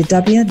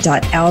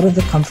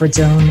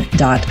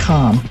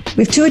www.outofthecomfortzone.com.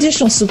 We have two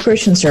additional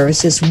subscription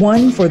services,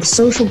 one for the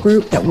social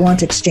group that want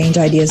to exchange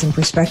ideas and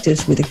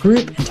perspectives with a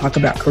group and talk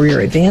about career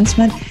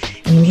advancement.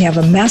 And we have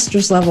a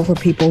master's level for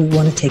people who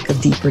want to take a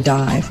deeper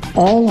dive,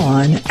 all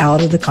on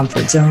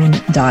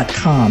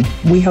outofthecomfortzone.com.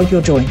 We hope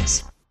you'll join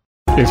us.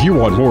 If you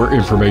want more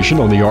information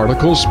on the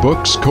articles,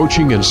 books,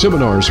 coaching, and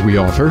seminars we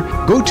offer,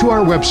 go to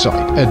our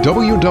website at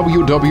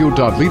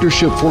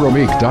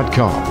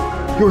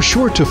www.leadershipforuminc.com. You're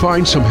sure to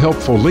find some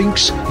helpful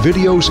links,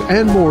 videos,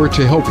 and more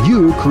to help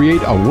you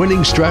create a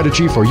winning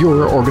strategy for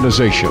your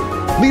organization.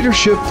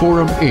 Leadership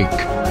Forum, Inc.,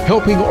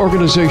 helping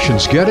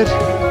organizations get it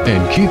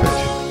and keep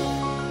it.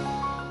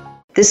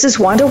 This is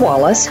Wanda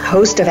Wallace,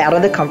 host of Out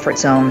of the Comfort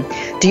Zone.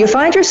 Do you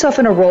find yourself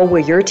in a role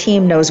where your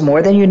team knows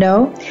more than you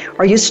know?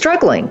 Are you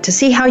struggling to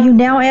see how you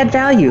now add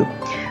value?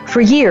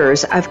 For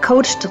years, I've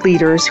coached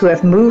leaders who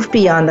have moved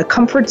beyond the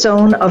comfort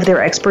zone of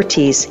their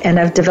expertise and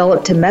have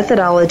developed a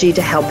methodology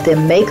to help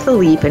them make the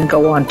leap and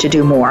go on to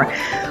do more.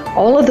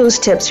 All of those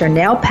tips are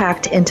now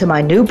packed into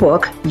my new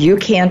book, You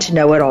Can't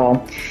Know It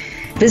All.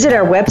 Visit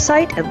our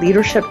website at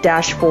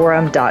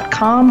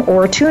leadership-forum.com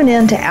or tune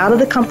in to Out of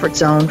the Comfort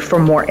Zone for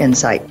more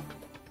insight.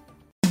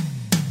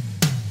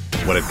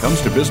 When it comes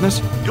to business,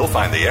 you'll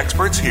find the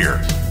experts here.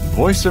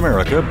 Voice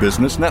America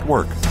Business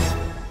Network.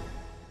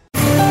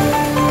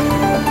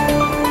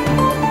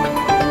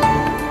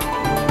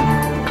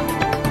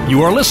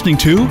 You are listening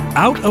to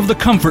Out of the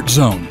Comfort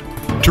Zone.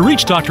 To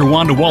reach Dr.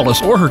 Wanda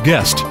Wallace or her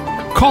guest,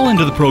 call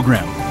into the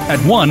program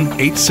at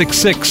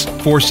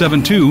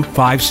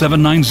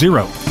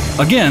 1-866-472-5790.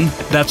 Again,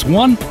 that's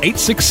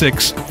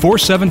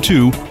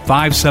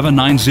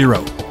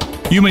 1-866-472-5790.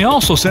 You may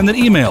also send an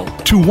email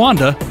to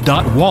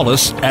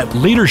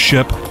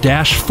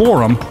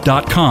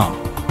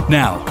wanda.wallace@leadership-forum.com.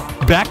 Now,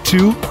 back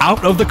to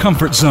Out of the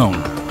Comfort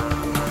Zone.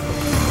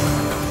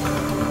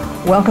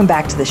 Welcome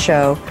back to the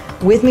show.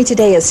 With me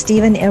today is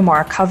Stephen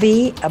M.R.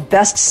 Covey, a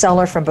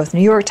bestseller from both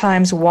New York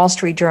Times, Wall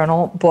Street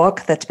Journal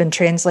book that's been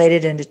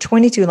translated into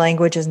 22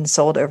 languages and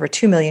sold over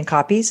 2 million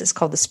copies. It's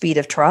called The Speed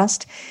of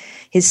Trust.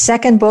 His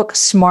second book,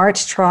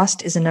 Smart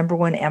Trust, is a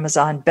 #1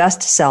 Amazon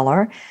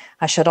bestseller.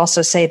 I should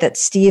also say that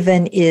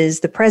Stephen is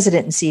the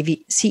president and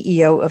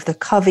CEO of the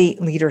Covey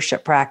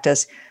Leadership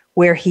Practice,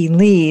 where he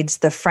leads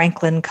the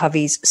Franklin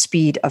Covey's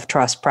Speed of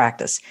Trust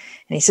practice.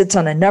 And he sits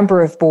on a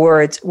number of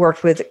boards,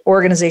 worked with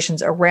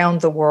organizations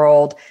around the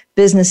world,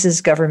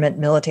 businesses, government,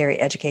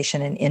 military,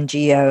 education, and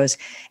NGOs.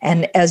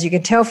 And as you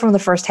can tell from the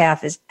first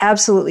half, is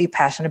absolutely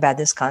passionate about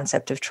this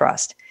concept of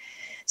trust.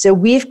 So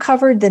we've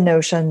covered the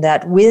notion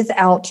that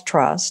without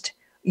trust,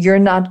 you're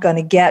not going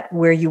to get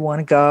where you want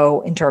to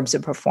go in terms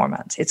of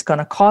performance. It's going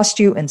to cost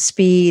you in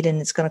speed,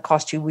 and it's going to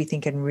cost you, we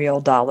think, in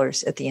real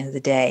dollars at the end of the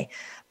day.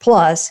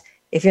 Plus,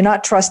 if you're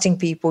not trusting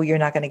people, you're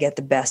not going to get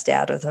the best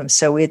out of them.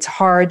 So it's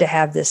hard to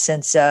have this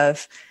sense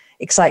of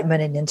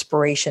excitement and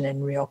inspiration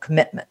and real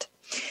commitment.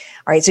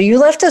 All right, so you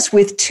left us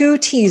with two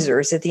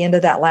teasers at the end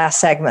of that last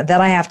segment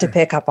that I have to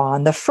pick up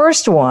on. The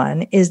first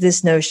one is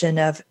this notion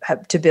of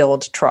to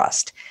build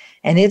trust.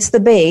 And it's the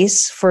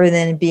base for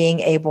then being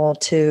able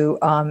to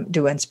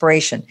do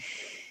inspiration.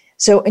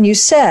 So, and you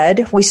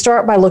said we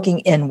start by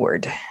looking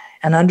inward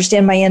and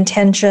understand my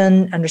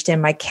intention,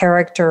 understand my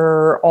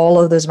character, all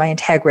of those, my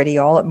integrity,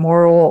 all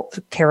moral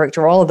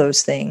character, all of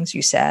those things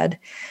you said.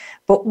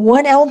 But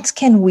what else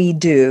can we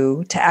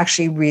do to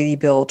actually really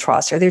build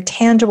trust? Are there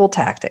tangible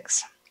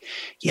tactics?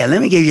 Yeah,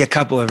 let me give you a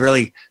couple of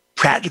really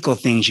practical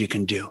things you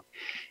can do.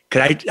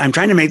 Because I'm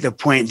trying to make the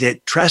point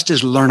that trust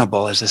is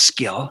learnable as a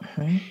skill.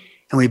 Mm-hmm.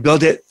 And we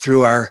build it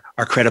through our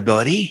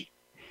credibility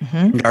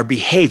and our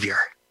behavior.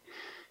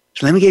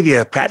 So let me give you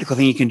a practical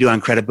thing you can do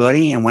on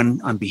credibility and one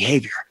on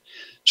behavior.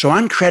 So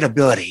on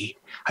credibility,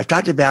 I've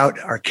talked about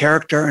our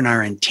character and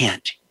our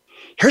intent.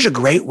 Here's a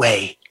great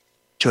way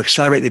to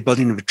accelerate the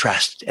building of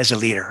trust as a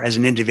leader, as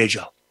an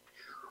individual.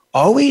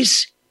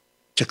 Always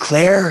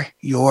declare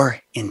your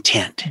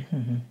intent.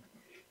 Mm-hmm.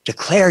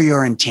 Declare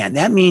your intent.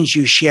 That means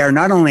you share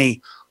not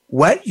only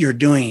what you're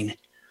doing,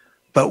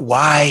 but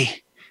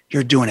why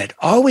you're doing it.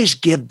 Always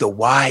give the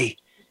why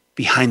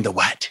behind the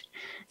what.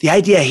 The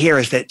idea here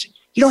is that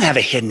you don't have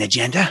a hidden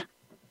agenda.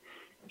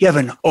 You have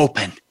an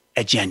open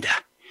agenda.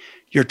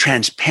 You're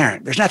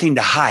transparent. There's nothing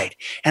to hide.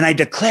 And I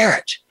declare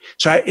it.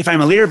 So if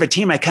I'm a leader of a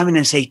team, I come in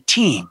and say,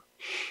 team,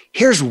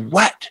 here's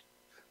what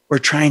we're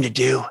trying to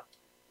do.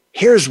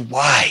 Here's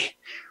why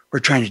we're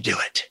trying to do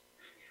it.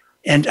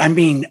 And I'm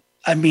being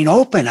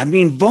open. I'm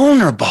being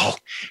vulnerable.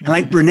 And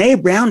like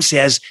Brene Brown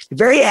says, the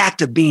very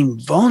act of being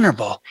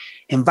vulnerable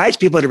invites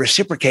people to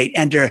reciprocate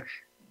and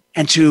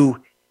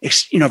to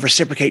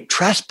reciprocate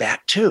trust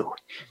back too.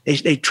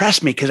 They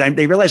trust me because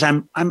they realize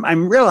I'm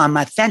real. I'm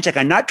authentic.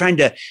 I'm not trying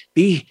to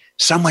be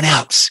someone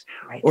else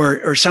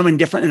or someone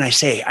different than I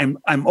say.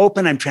 I'm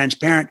open. I'm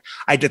transparent.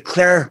 I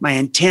declare my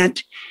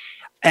intent.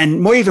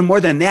 And even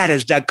more than that,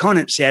 as Doug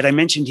Conant said, I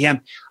mentioned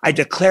him, I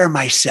declare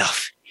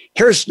myself.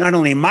 Here's not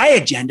only my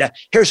agenda,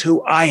 here's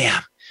who I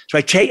am. So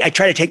I try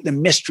to take the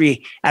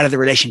mystery out of the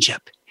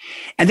relationship.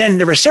 And then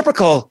the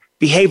reciprocal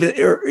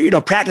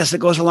behavior, practice that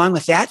goes along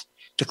with that,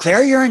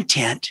 declare your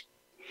intent.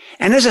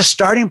 And as a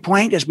starting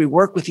point, as we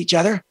work with each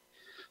other,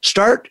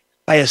 start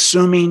by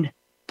assuming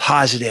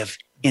positive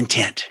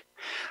intent.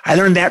 I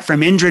learned that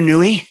from Indra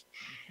Nooyi,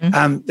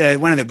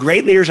 one of the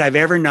great leaders I've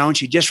ever known.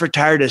 She just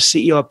retired as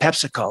CEO of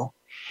PepsiCo.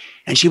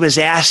 And she was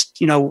asked,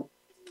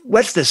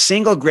 what's the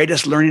single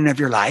greatest learning of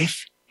your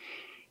life?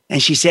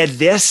 And she said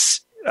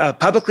this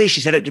publicly.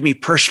 She said it to me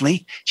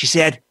personally. She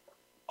said,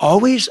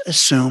 always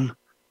assume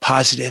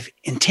positive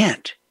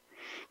intent,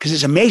 because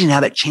it's amazing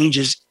how that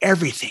changes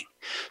everything.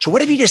 So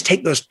what if you just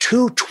take those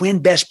two twin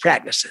best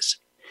practices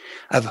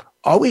of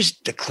always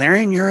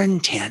declaring your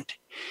intent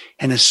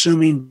and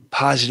assuming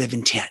positive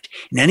intent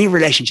in any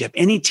relationship,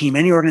 any team,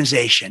 any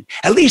organization,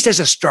 at least as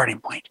a starting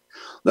point.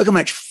 Look how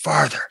much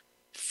farther,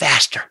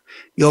 faster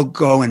you'll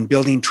go in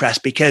building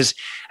trust, because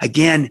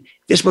again,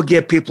 this will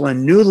give people a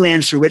new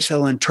lens through which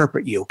they'll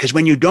interpret you. Because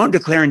when you don't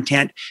declare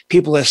intent,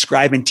 people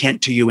ascribe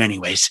intent to you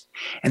anyways.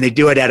 And they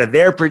do it out of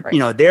their,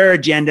 their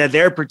agenda,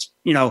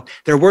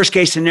 their worst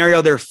case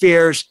scenario, their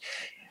fears.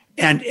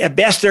 And at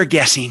best, they're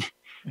guessing.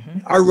 Mm-hmm.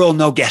 Our rule,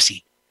 no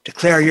guessing.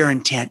 Declare your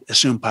intent,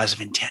 assume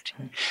positive intent.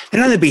 Mm-hmm.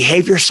 Then on the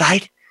behavior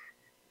side,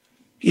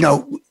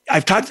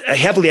 I've talked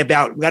heavily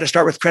about, we got to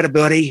start with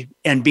credibility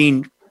and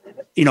being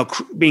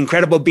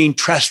credible, being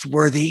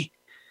trustworthy.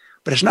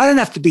 But it's not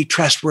enough to be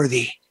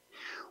trustworthy.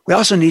 We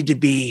also need to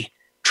be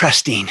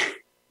trusting.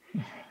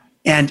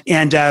 And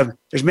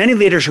there's many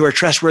leaders who are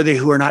trustworthy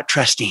who are not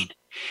trusting.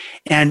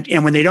 And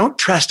when they don't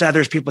trust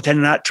others, people tend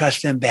to not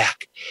trust them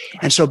back.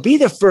 And so be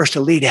the first to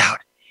lead out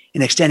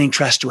in extending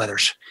trust to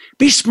others.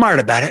 Be smart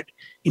about it.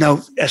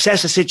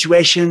 Assess the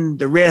situation,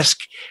 the risk,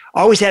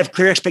 always have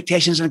clear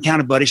expectations and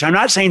accountability. So I'm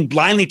not saying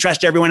blindly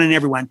trust everyone and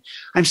everyone.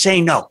 I'm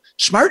saying no,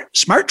 smart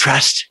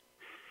trust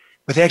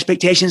with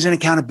expectations and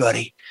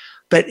accountability,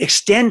 but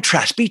extend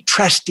trust, be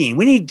trusting.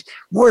 We need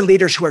more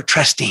leaders who are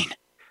trusting.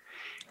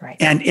 Right.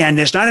 And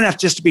it's not enough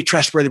just to be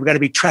trustworthy. We've got to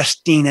be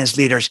trusting as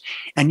leaders.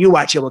 And you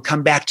watch, it will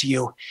come back to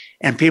you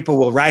and people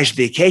will rise to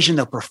the occasion.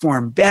 They'll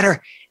perform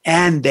better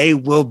and they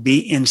will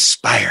be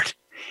inspired.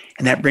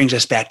 And that brings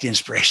us back to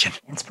inspiration.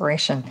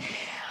 Inspiration.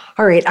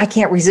 All right. I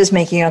can't resist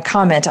making a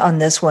comment on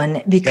this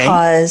one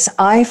because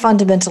I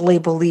fundamentally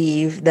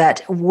believe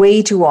that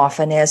way too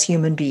often as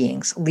human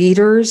beings,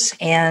 leaders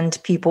and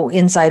people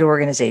inside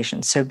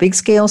organizations, so big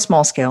scale,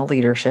 small scale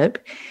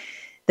leadership,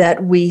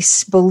 that we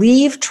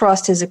believe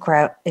trust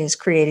is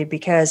created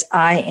because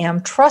I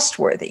am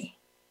trustworthy.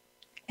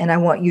 And I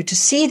want you to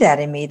see that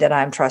in me, that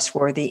I'm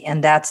trustworthy.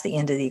 And that's the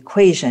end of the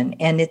equation.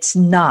 And it's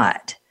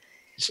not.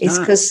 It's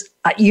because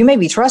you may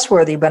be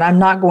trustworthy, but I'm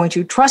not going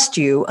to trust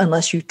you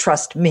unless you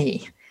trust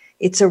me.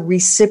 It's a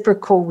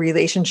reciprocal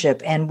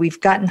relationship. And we've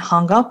gotten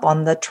hung up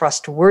on the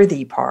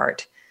trustworthy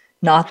part,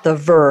 not the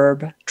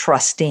verb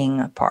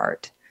trusting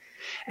part.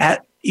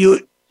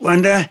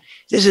 Wanda,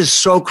 this is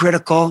so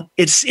critical.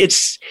 It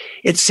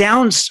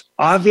sounds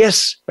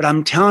obvious, but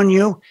I'm telling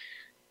you,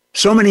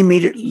 so many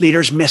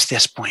leaders miss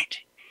this point.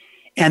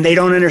 And they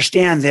don't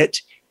understand that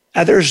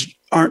others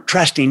aren't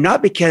trusting,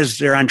 not because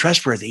they're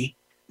untrustworthy,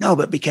 no,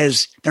 but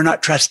because they're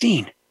not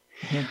trusting.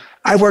 Mm-hmm.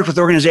 I've worked with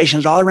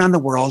organizations all around the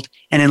world,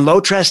 and in low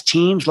trust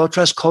teams, low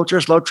trust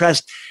cultures, low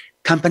trust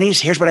companies,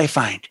 here's what I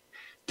find.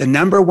 The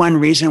number one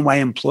reason why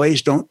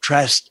employees don't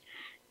trust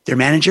their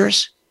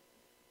managers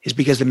is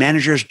because the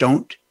managers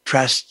don't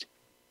trust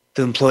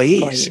the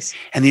employees.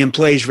 And the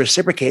employees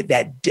reciprocate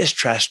that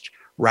distrust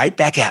right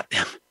back at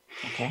them.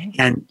 Okay.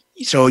 And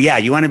so,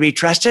 you want to be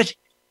trusted?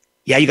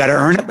 Yeah, you got to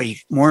earn it, but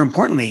more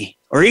importantly,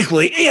 or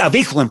equally, of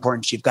equal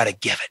importance, you've got to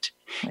give it.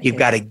 You've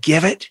got to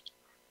give it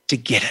to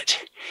get it.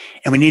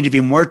 And we need to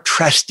be more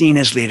trusting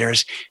as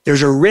leaders.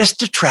 There's a risk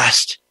to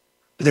trust,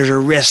 but there's a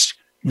risk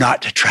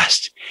not to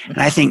trust. And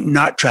I think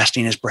not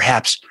trusting is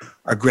perhaps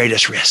our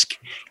greatest risk.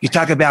 You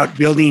talk about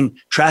building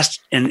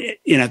trust in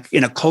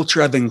a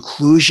culture of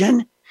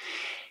inclusion.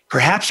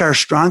 Perhaps our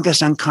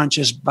strongest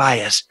unconscious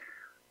bias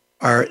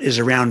is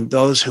around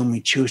those whom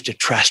we choose to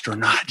trust or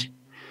not.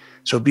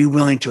 So be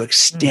willing to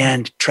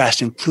extend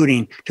trust,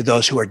 including to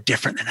those who are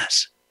different than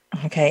us.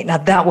 Okay, now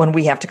that one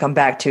we have to come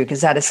back to because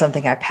that is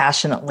something I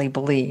passionately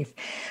believe.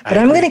 But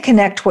I'm going to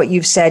connect what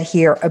you've said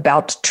here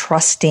about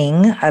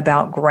trusting,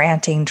 about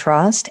granting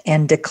trust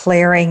and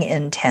declaring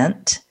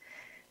intent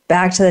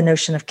back to the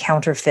notion of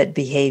counterfeit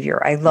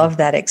behavior. I love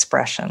that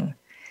expression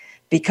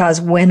because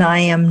when I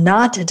am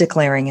not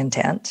declaring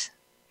intent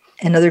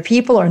and other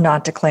people are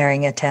not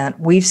declaring intent,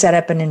 we've set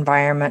up an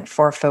environment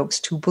for folks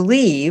to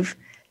believe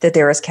that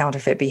there is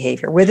counterfeit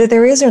behavior. Whether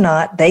there is or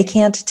not, they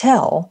can't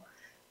tell,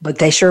 but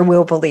they sure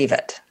will believe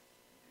it.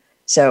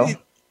 So,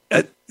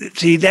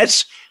 see,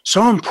 that's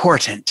so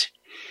important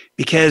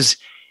because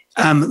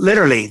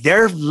literally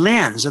their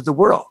lens of the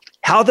world,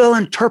 how they'll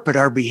interpret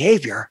our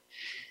behavior,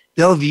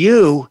 they'll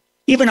view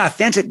even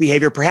authentic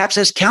behavior perhaps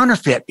as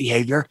counterfeit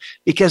behavior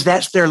because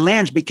that's their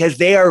lens, because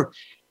they are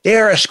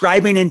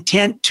ascribing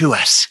intent to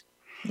us.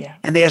 Yeah.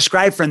 And they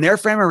ascribe from their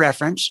frame of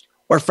reference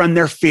or from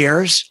their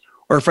fears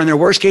or from their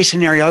worst case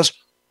scenarios,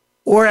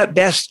 or at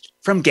best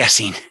from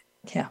guessing.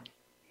 Yeah.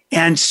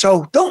 And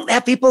so don't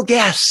let people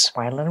guess.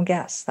 Why let them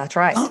guess? That's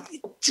right.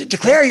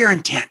 Declare your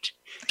intent.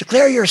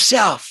 Declare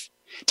yourself.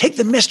 Take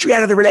the mystery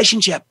out of the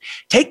relationship.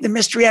 Take the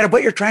mystery out of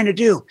what you're trying to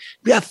do.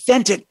 Be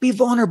authentic. Be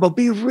vulnerable.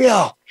 Be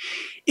real.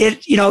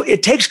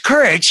 It takes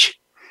courage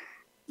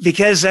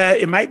because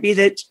it might be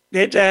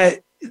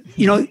that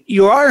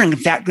you are in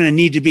fact going to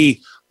need to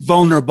be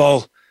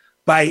vulnerable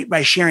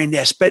by sharing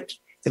this. But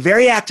the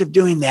very act of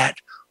doing that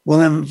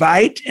will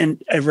invite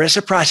a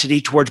reciprocity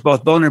towards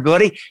both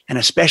vulnerability and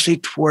especially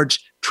towards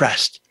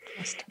trust.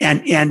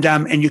 And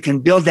you can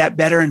build that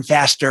better and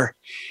faster.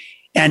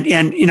 And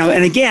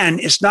again,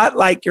 it's not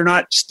like you're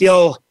not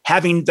still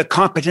having the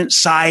competent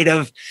side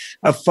of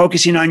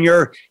focusing on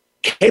your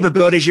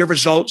capabilities, your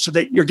results, so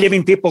that you're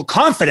giving people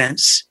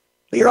confidence,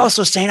 but you're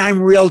also saying,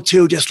 I'm real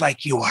too, just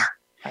like you are.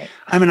 Right.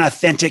 I'm an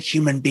authentic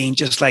human being,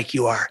 just like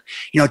you are,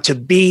 to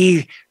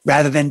be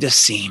rather than to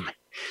seem.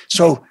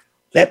 So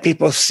let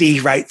people see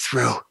right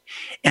through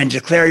and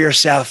declare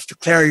yourself,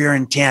 declare your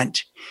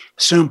intent,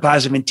 assume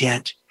positive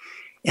intent.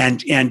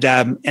 And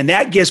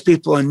that gives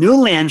people a new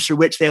lens through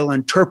which they'll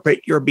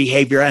interpret your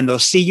behavior and they'll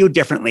see you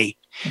differently.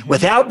 Mm-hmm.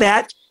 Without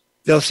that,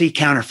 they'll see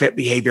counterfeit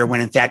behavior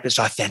when in fact it's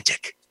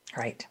authentic.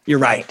 Right. You're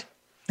right.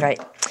 Right.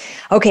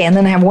 Okay. And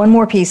then I have one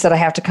more piece that I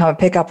have to come and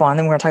pick up on.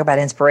 Then we're going to talk about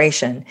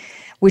inspiration,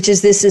 which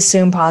is this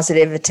assume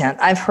positive intent.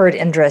 I've heard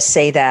Indra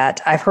say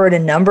that. I've heard a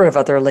number of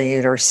other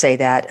leaders say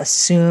that,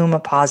 assume a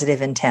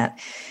positive intent.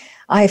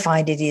 I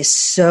find it is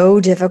so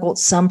difficult.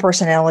 Some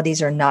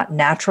personalities are not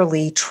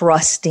naturally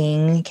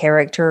trusting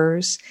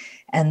characters,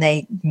 and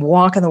they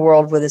walk in the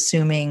world with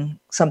assuming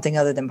something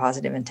other than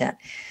positive intent.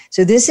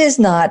 So this is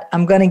not,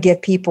 I'm going to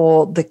give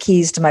people the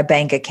keys to my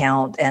bank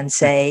account and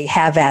say,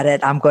 have at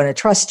it, I'm going to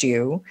trust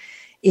you.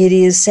 It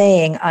is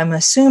saying, I'm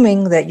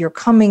assuming that you're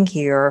coming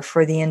here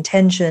for the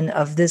intention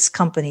of this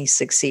company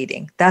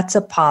succeeding. That's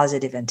a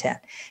positive intent.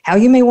 How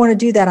you may want to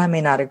do that, I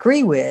may not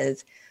agree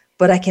with,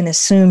 but I can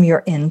assume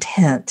your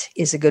intent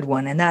is a good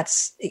one. And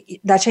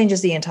that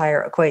changes the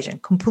entire equation,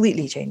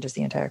 completely changes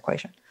the entire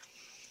equation.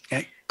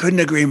 I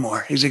couldn't agree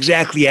more. It's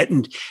exactly it.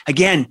 And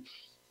again,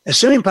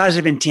 assuming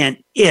positive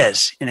intent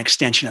is an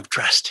extension of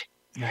trust.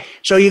 Right.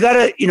 So you got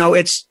to,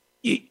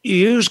 you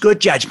use good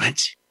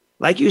judgment.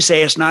 Like you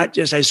say, it's not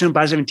just I assume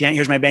positive intent,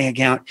 here's my bank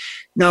account.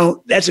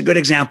 No, that's a good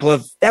example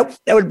of that.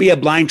 That would be a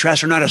blind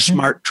trust or not a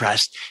smart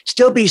trust.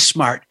 Still be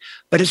smart,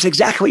 but it's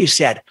exactly what you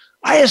said.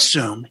 I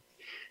assume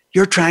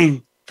you're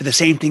trying for the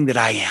same thing that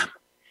I am.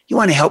 You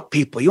want to help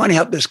people. You want to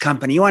help this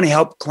company. You want to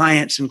help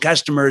clients and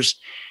customers.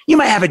 You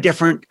might have a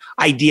different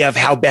idea of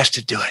how best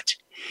to do it.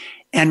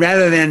 And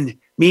rather than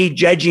me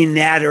judging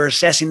that or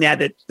assessing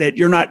that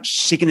you're not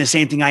seeking the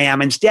same thing I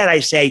am, instead I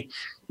say,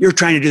 you're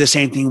trying to do the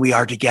same thing we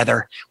are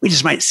together. We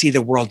just might see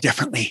the world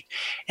differently.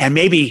 And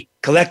maybe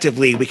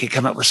collectively we could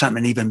come up with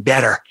something even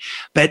better.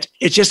 But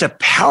it's just a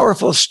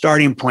powerful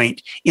starting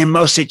point in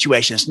most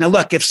situations. Now,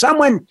 look, if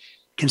someone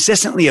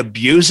consistently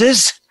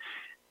abuses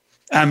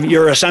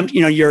your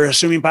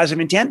assuming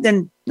positive intent,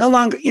 then no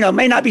longer,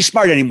 may not be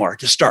smart anymore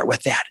to start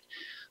with that.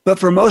 But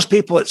for most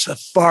people, it's a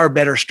far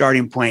better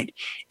starting point.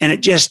 And it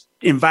just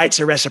invites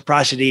a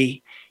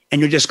reciprocity and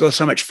you'll just go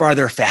so much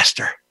farther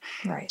faster.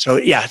 Right. So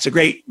yeah, it's a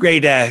great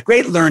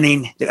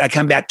learning that I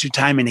come back to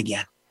time and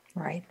again.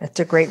 Right. That's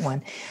a great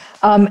one.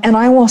 And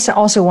I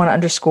also want to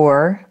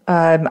underscore,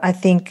 I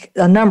think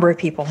a number of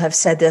people have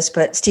said this,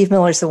 but Steve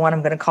Miller is the one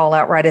I'm going to call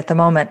out right at the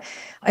moment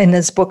in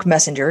his book,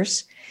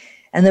 Messengers.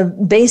 And the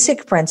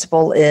basic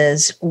principle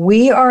is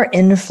we are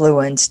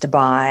influenced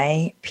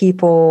by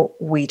people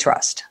we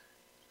trust.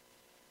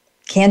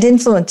 Can't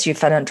influence you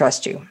if I don't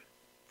trust you.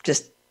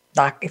 Just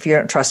not if you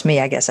don't trust me,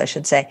 I guess I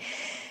should say.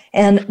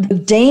 And the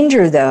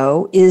danger,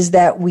 though, is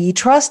that we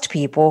trust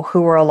people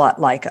who are a lot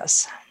like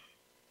us.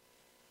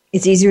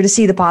 It's easier to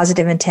see the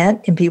positive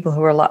intent in people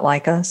who are a lot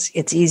like us.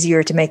 It's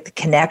easier to make the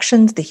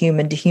connections, the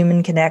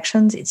human-to-human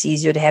connections. It's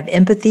easier to have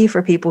empathy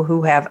for people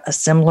who have a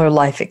similar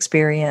life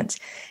experience.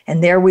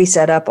 And there we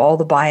set up all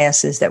the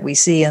biases that we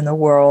see in the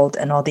world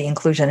and all the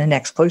inclusion and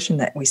exclusion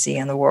that we see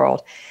in the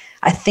world.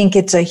 I think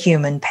it's a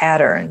human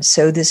pattern.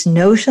 So this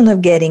notion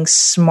of getting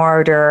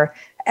smarter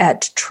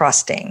at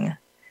trusting,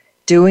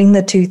 doing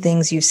the two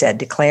things you said,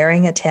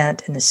 declaring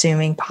intent and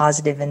assuming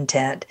positive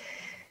intent,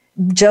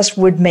 just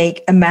would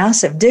make a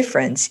massive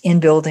difference in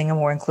building a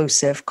more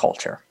inclusive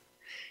culture.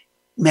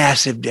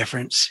 Massive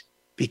difference.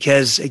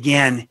 Because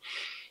again,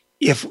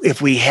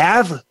 if we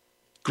have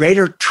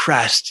greater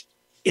trust,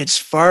 it's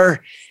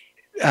far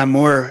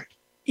more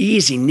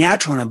easy,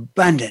 natural, and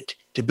abundant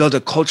to build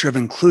a culture of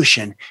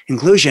inclusion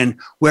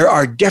where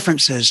our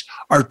differences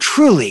are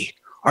truly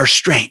our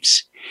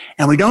strengths.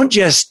 And we don't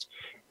just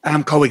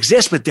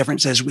coexist with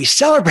differences, we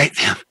celebrate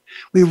them.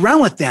 We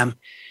run with them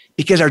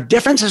because our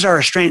differences are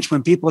our strengths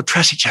when people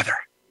trust each other.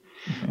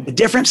 Mm-hmm. The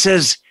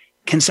differences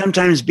can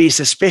sometimes be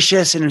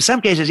suspicious and in some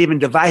cases even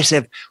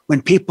divisive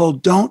when people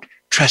don't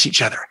trust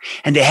each other.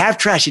 And to have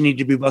trust, you need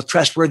to be both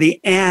trustworthy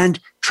and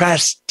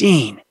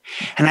trusting.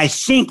 And I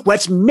think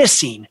what's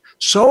missing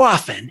so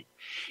often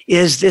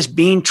is this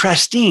being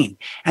trusting.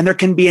 And there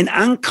can be an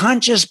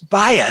unconscious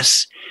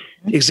bias,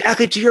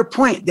 exactly to your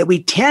point, that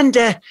we tend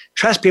to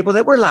trust people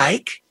that we're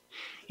like.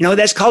 You know,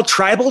 that's called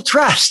tribal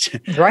trust.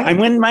 Right. I'm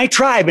in my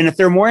tribe. And if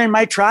they're more in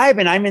my tribe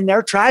and I'm in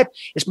their tribe,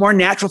 it's more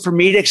natural for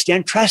me to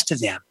extend trust to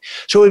them.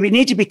 So we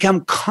need to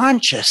become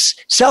conscious,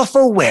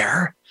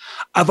 self-aware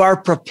of our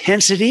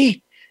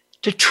propensity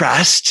to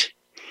trust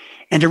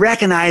and to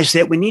recognize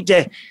that we need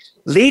to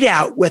lead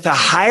out with a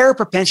higher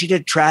propensity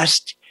to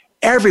trust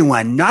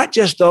everyone, not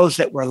just those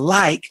that we're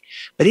like,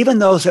 but even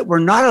those that we're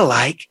not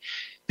alike,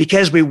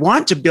 because we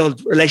want to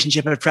build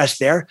relationship of trust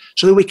there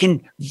so that we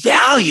can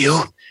value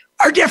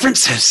our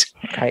differences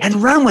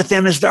and run with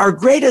them as our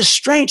greatest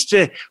strengths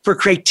for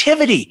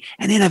creativity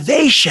and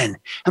innovation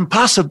and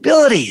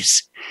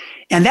possibilities.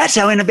 And that's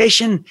how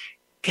innovation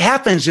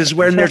happens, is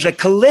when there's a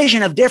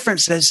collision of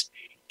differences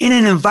in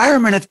an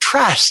environment of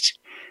trust.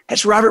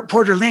 That's Robert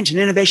Porter Lynch, an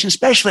innovation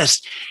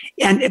specialist.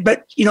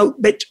 But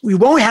we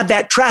won't have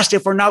that trust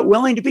if we're not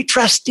willing to be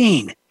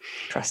trusting.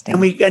 And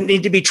we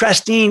need to be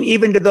trusting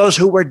even to those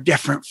who we're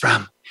different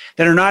from,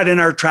 that are not in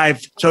our tribe,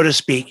 so to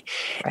speak.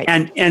 Right.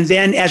 And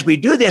then as we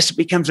do this, it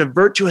becomes a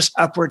virtuous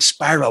upward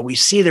spiral. We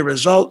see the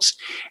results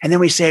and then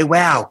we say,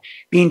 wow,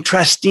 being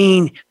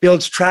trusting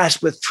builds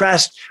trust. With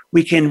trust,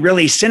 we can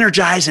really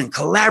synergize and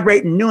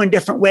collaborate in new and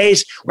different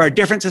ways where our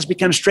differences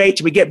become straight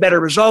so we get better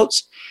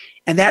results.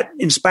 And that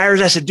inspires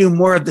us to do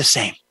more of the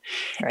same.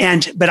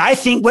 Right. But I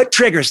think what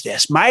triggers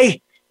this, the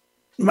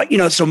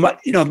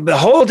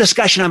whole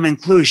discussion on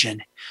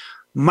inclusion,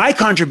 my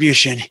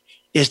contribution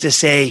is to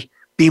say,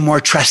 be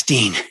more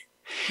trusting,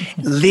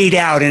 lead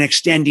out in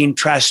extending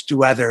trust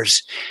to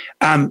others.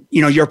 Try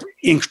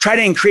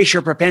to increase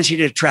your propensity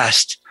to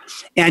trust.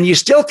 And you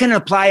still can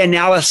apply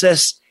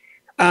analysis,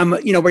 where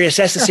you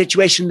assess the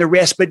situation, the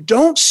risk, but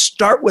don't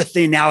start with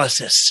the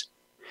analysis.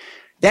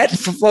 That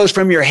flows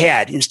from your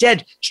head.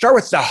 Instead, start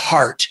with the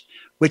heart,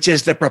 which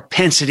is the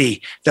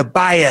propensity, the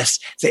bias,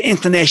 the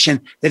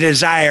inclination, the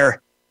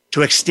desire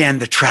to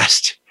extend the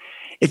trust.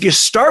 If you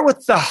start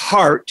with the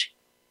heart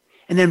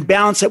and then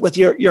balance it with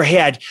your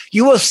head,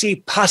 you will see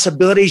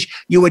possibilities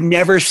you would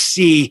never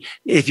see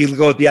if you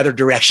go the other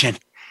direction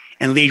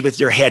and lead with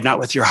your head, not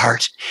with your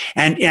heart.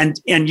 And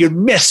you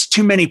miss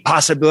too many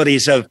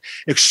possibilities of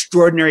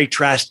extraordinary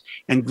trust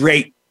and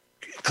great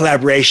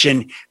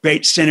collaboration,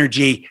 great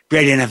synergy,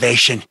 great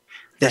innovation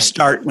that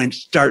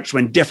starts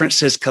when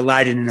differences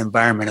collide in an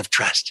environment of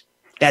trust.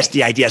 That's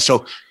the idea.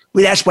 So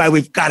that's why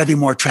we've got to be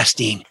more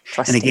trusting.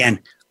 And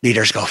again,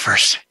 leaders go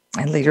first.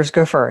 And leaders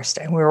go first.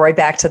 And we're right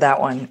back to that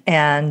one.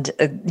 And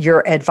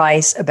your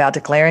advice about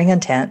declaring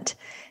intent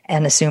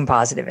and assume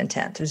positive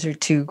intent. Those are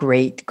two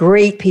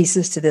great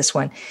pieces to this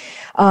one.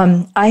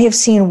 I have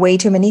seen way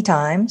too many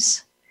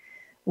times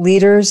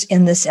leaders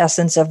in this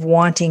essence of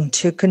wanting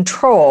to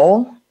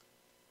control,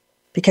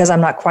 because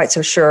I'm not quite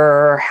so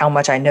sure how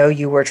much I know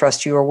you or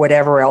trust you or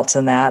whatever else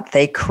in that.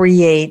 They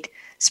create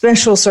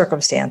special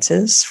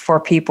circumstances for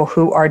people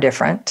who are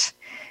different.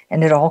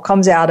 And it all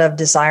comes out of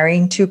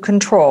desiring to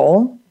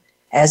control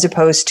as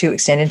opposed to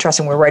extending trust.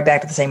 And we're right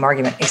back to the same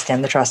argument,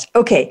 extend the trust.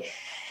 Okay,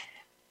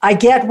 I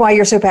get why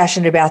you're so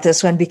passionate about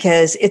this one,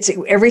 because it's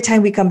every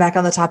time we come back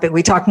on the topic,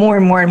 we talk more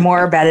and more and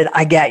more about it.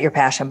 I get your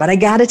passion, but I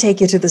got to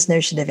take you to this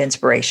notion of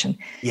inspiration.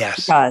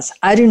 Yes. Because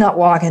I do not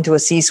walk into a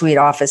C-suite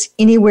office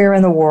anywhere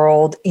in the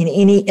world, in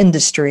any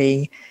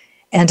industry,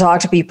 and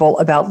talk to people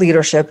about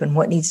leadership and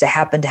what needs to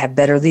happen to have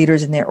better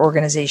leaders in their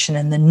organization.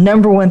 And the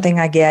number one thing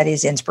I get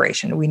is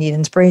inspiration. We need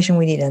inspiration.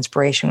 We need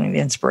inspiration. We need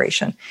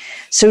inspiration.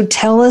 So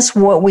tell us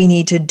what we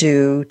need to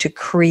do to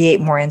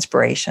create more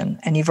inspiration.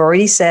 And you've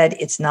already said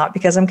it's not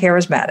because I'm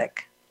charismatic.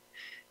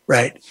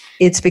 Right.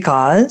 It's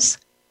because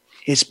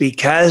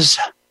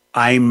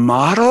I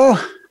model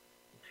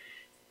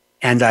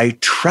and I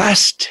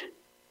trust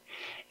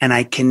and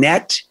I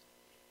connect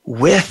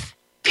with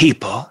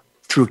people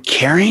through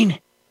caring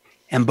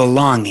and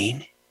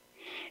belonging,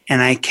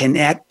 and I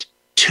connect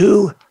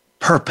to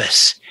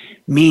purpose,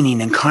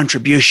 meaning, and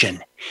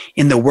contribution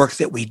in the work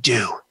that we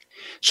do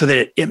so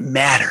that it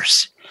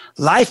matters.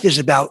 Life is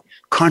about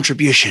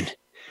contribution,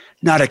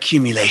 not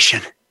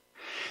accumulation.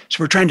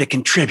 So we're trying to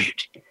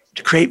contribute,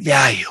 to create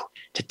value,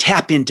 to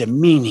tap into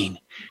meaning,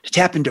 to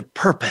tap into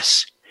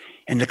purpose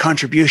and to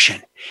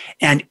contribution.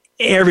 And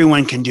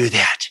everyone can do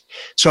that.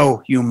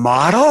 So you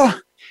model,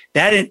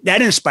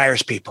 that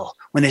inspires people.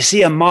 When they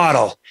see a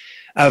model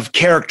of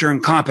character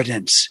and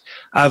competence,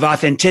 of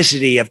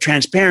authenticity, of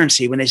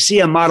transparency, when they see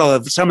a model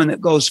of someone that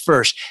goes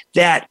first,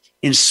 that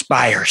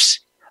inspires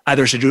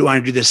others to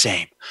want to do the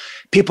same.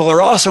 People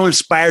are also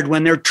inspired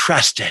when they're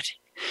trusted.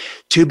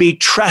 To be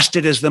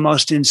trusted is the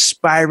most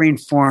inspiring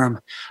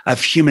form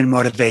of human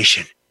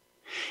motivation.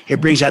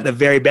 It brings out the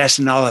very best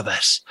in all of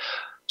us.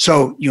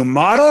 So you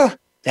model,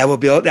 that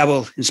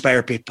will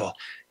inspire people.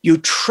 You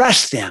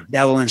trust them,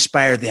 that will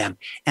inspire them.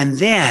 And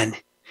then,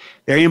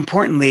 very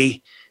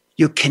importantly,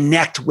 you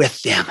connect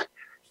with them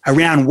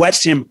around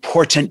what's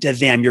important to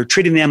them. You're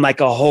treating them like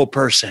a whole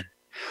person.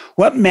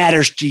 What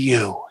matters to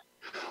you?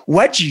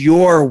 What's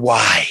your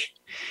why?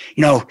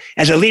 You know,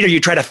 as a leader, you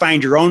try to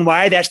find your own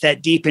why. That's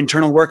that deep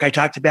internal work I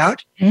talked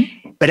about.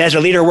 Mm-hmm. But as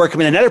a leader working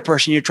with another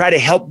person, you try to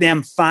help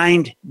them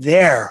find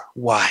their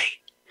why,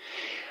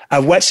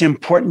 of what's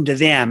important to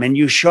them. And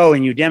you show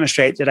and you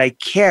demonstrate that I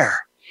care.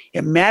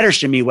 It matters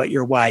to me what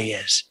your why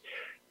is,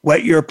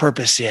 what your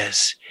purpose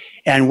is,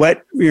 and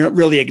what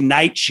really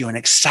ignites you and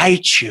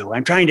excites you.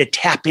 I'm trying to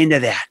tap into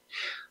that.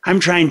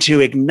 I'm trying to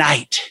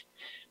ignite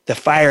the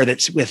fire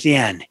that's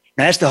within.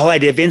 Now, that's the whole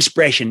idea of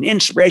inspiration.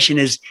 Inspiration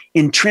is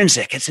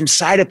intrinsic. It's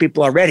inside of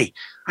people already.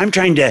 I'm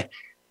trying to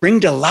bring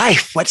to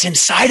life what's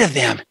inside of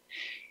them,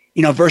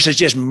 versus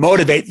just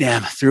motivate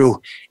them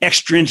through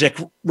extrinsic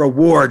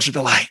rewards or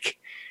the like.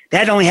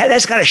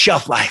 That's got a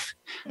shelf life.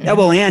 Mm-hmm. That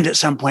will end at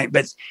some point.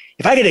 But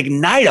if I could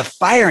ignite a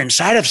fire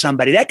inside of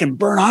somebody, that can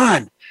burn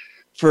on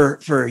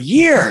for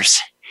years.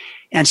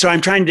 And so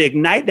I'm trying to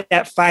ignite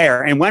that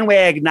fire. And one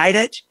way I ignite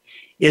it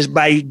is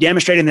by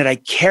demonstrating that I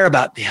care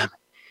about them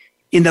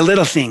in the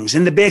little things,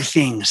 in the big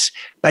things,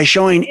 by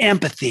showing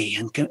empathy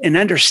and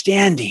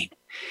understanding.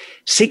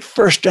 Seek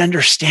first to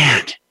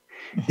understand,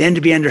 then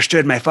to be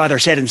understood, my father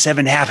said in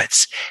 7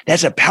 Habits.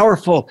 That's a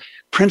powerful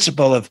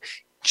principle of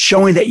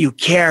showing that you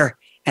care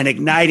and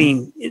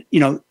igniting,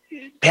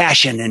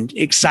 passion and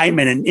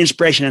excitement and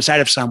inspiration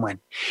inside of someone.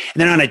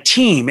 And then on a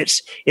team,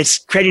 it's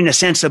creating a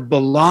sense of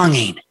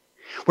belonging.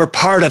 We're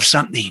part of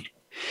something.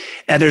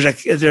 And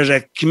there's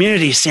a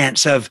community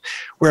sense of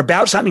we're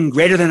about something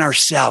greater than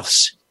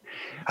ourselves,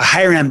 a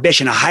higher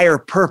ambition, a higher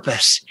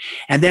purpose.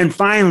 And then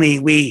finally,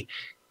 we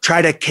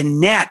try to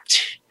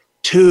connect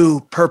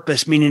to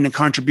purpose, meaning, and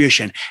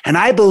contribution. And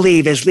I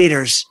believe as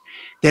leaders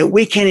that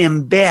we can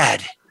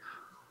embed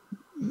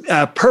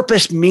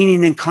purpose,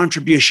 meaning, and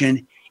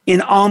contribution in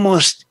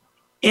almost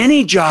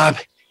any job,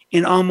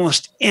 in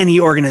almost any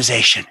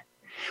organization.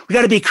 We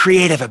got to be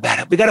creative about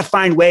it. We got to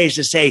find ways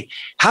to say,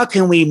 how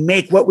can we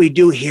make what we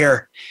do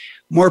here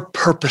more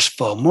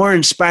purposeful, more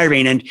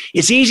inspiring? And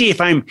it's easy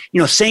if I'm,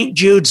 St.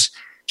 Jude's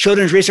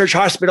Children's Research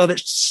Hospital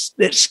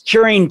that's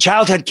curing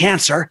childhood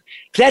cancer.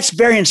 That's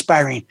very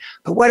inspiring.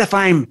 But what if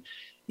I'm,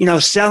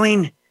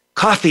 selling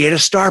coffee at a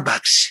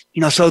Starbucks?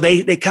 So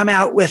they come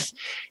out with,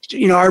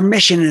 our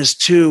mission is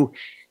to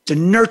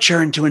nurture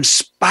and to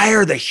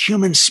inspire the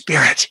human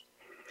spirit.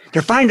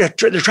 They're trying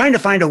to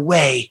find a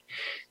way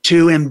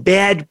to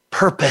embed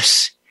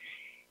purpose,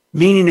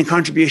 meaning, and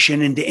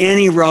contribution into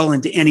any role,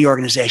 into any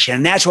organization.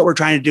 And that's what we're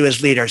trying to do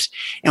as leaders.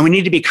 And we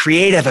need to be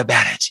creative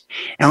about it.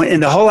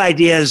 And the whole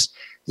idea is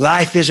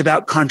life is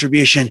about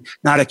contribution,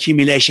 not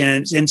accumulation.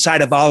 And it's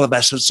inside of all of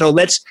us. So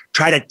let's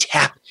try to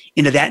tap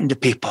into that into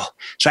people.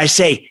 So I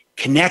say,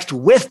 connect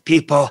with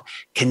people,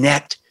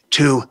 connect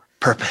to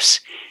purpose.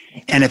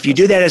 And if you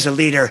do that as a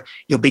leader,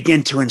 you'll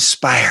begin to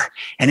inspire.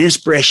 And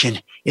inspiration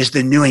is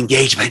the new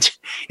engagement.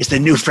 It's the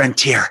new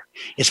frontier.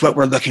 It's what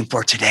we're looking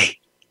for today.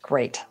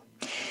 Great.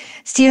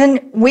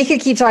 Stephen, we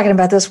could keep talking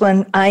about this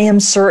one. I am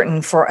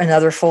certain for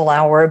another full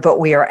hour, but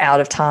we are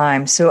out of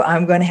time. So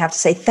I'm going to have to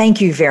say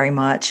thank you very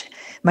much.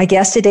 My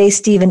guest today,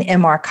 Stephen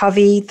M.R.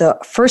 Covey, the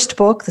first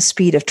book, The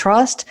Speed of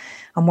Trust,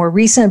 a more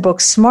recent book,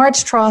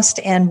 Smarts Trust,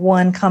 and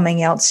one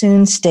coming out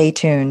soon. Stay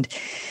tuned.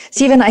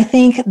 Stephen, I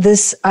think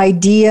this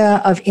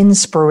idea of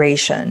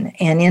inspiration,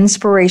 and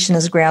inspiration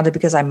is grounded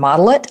because I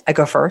model it, I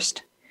go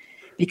first,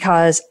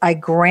 because I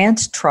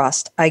grant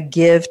trust, I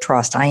give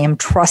trust, I am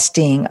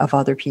trusting of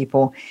other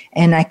people,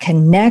 and I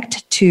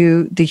connect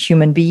to the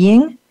human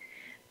being,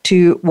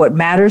 to what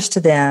matters to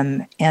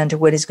them, and to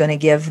what is going to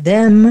give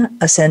them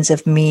a sense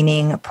of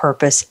meaning,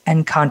 purpose,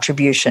 and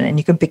contribution. And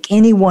you can pick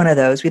any one of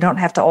those. We don't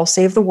have to all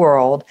save the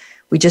world.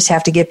 We just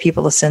have to give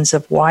people a sense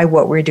of why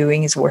what we're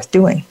doing is worth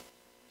doing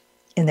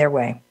in their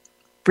way.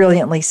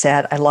 Brilliantly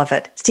said. I love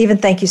it. Stephen,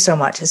 thank you so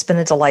much. It's been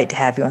a delight to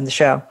have you on the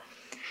show.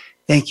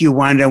 Thank you,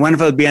 Wanda.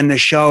 Wonderful to be on the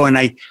show. And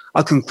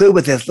I'll conclude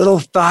with this little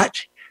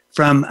thought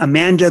from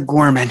Amanda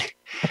Gorman,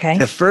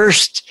 the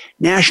first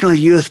National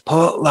Youth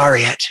Poet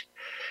Laureate.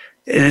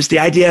 And it's the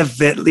idea of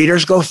that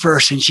leaders go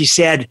first. And she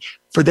said,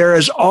 "For there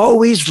is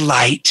always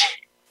light,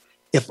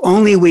 if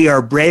only we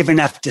are brave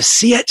enough to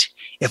see it,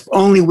 if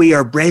only we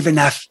are brave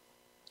enough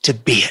to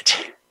be it."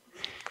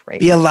 Great.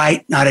 Be a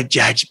light, not a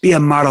judge. Be a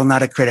model,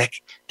 not a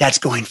critic. That's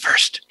going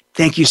first.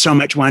 Thank you so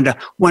much, Wanda.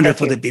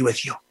 Wonderful to be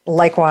with you.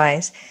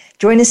 Likewise.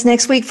 Join us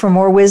next week for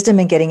more wisdom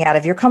in getting out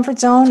of your comfort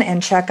zone,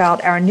 and check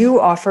out our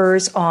new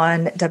offers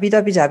on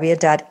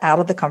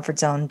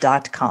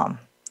www.outofthecomfortzone.com.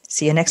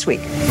 See you next week.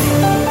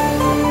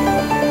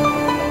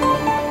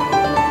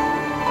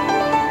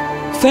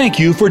 Thank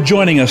you for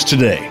joining us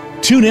today.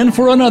 Tune in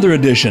for another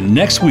edition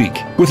next week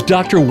with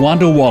Dr.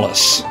 Wanda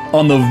Wallace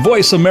on the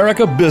Voice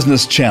America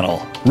Business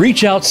Channel.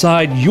 Reach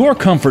outside your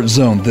comfort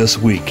zone this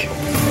week.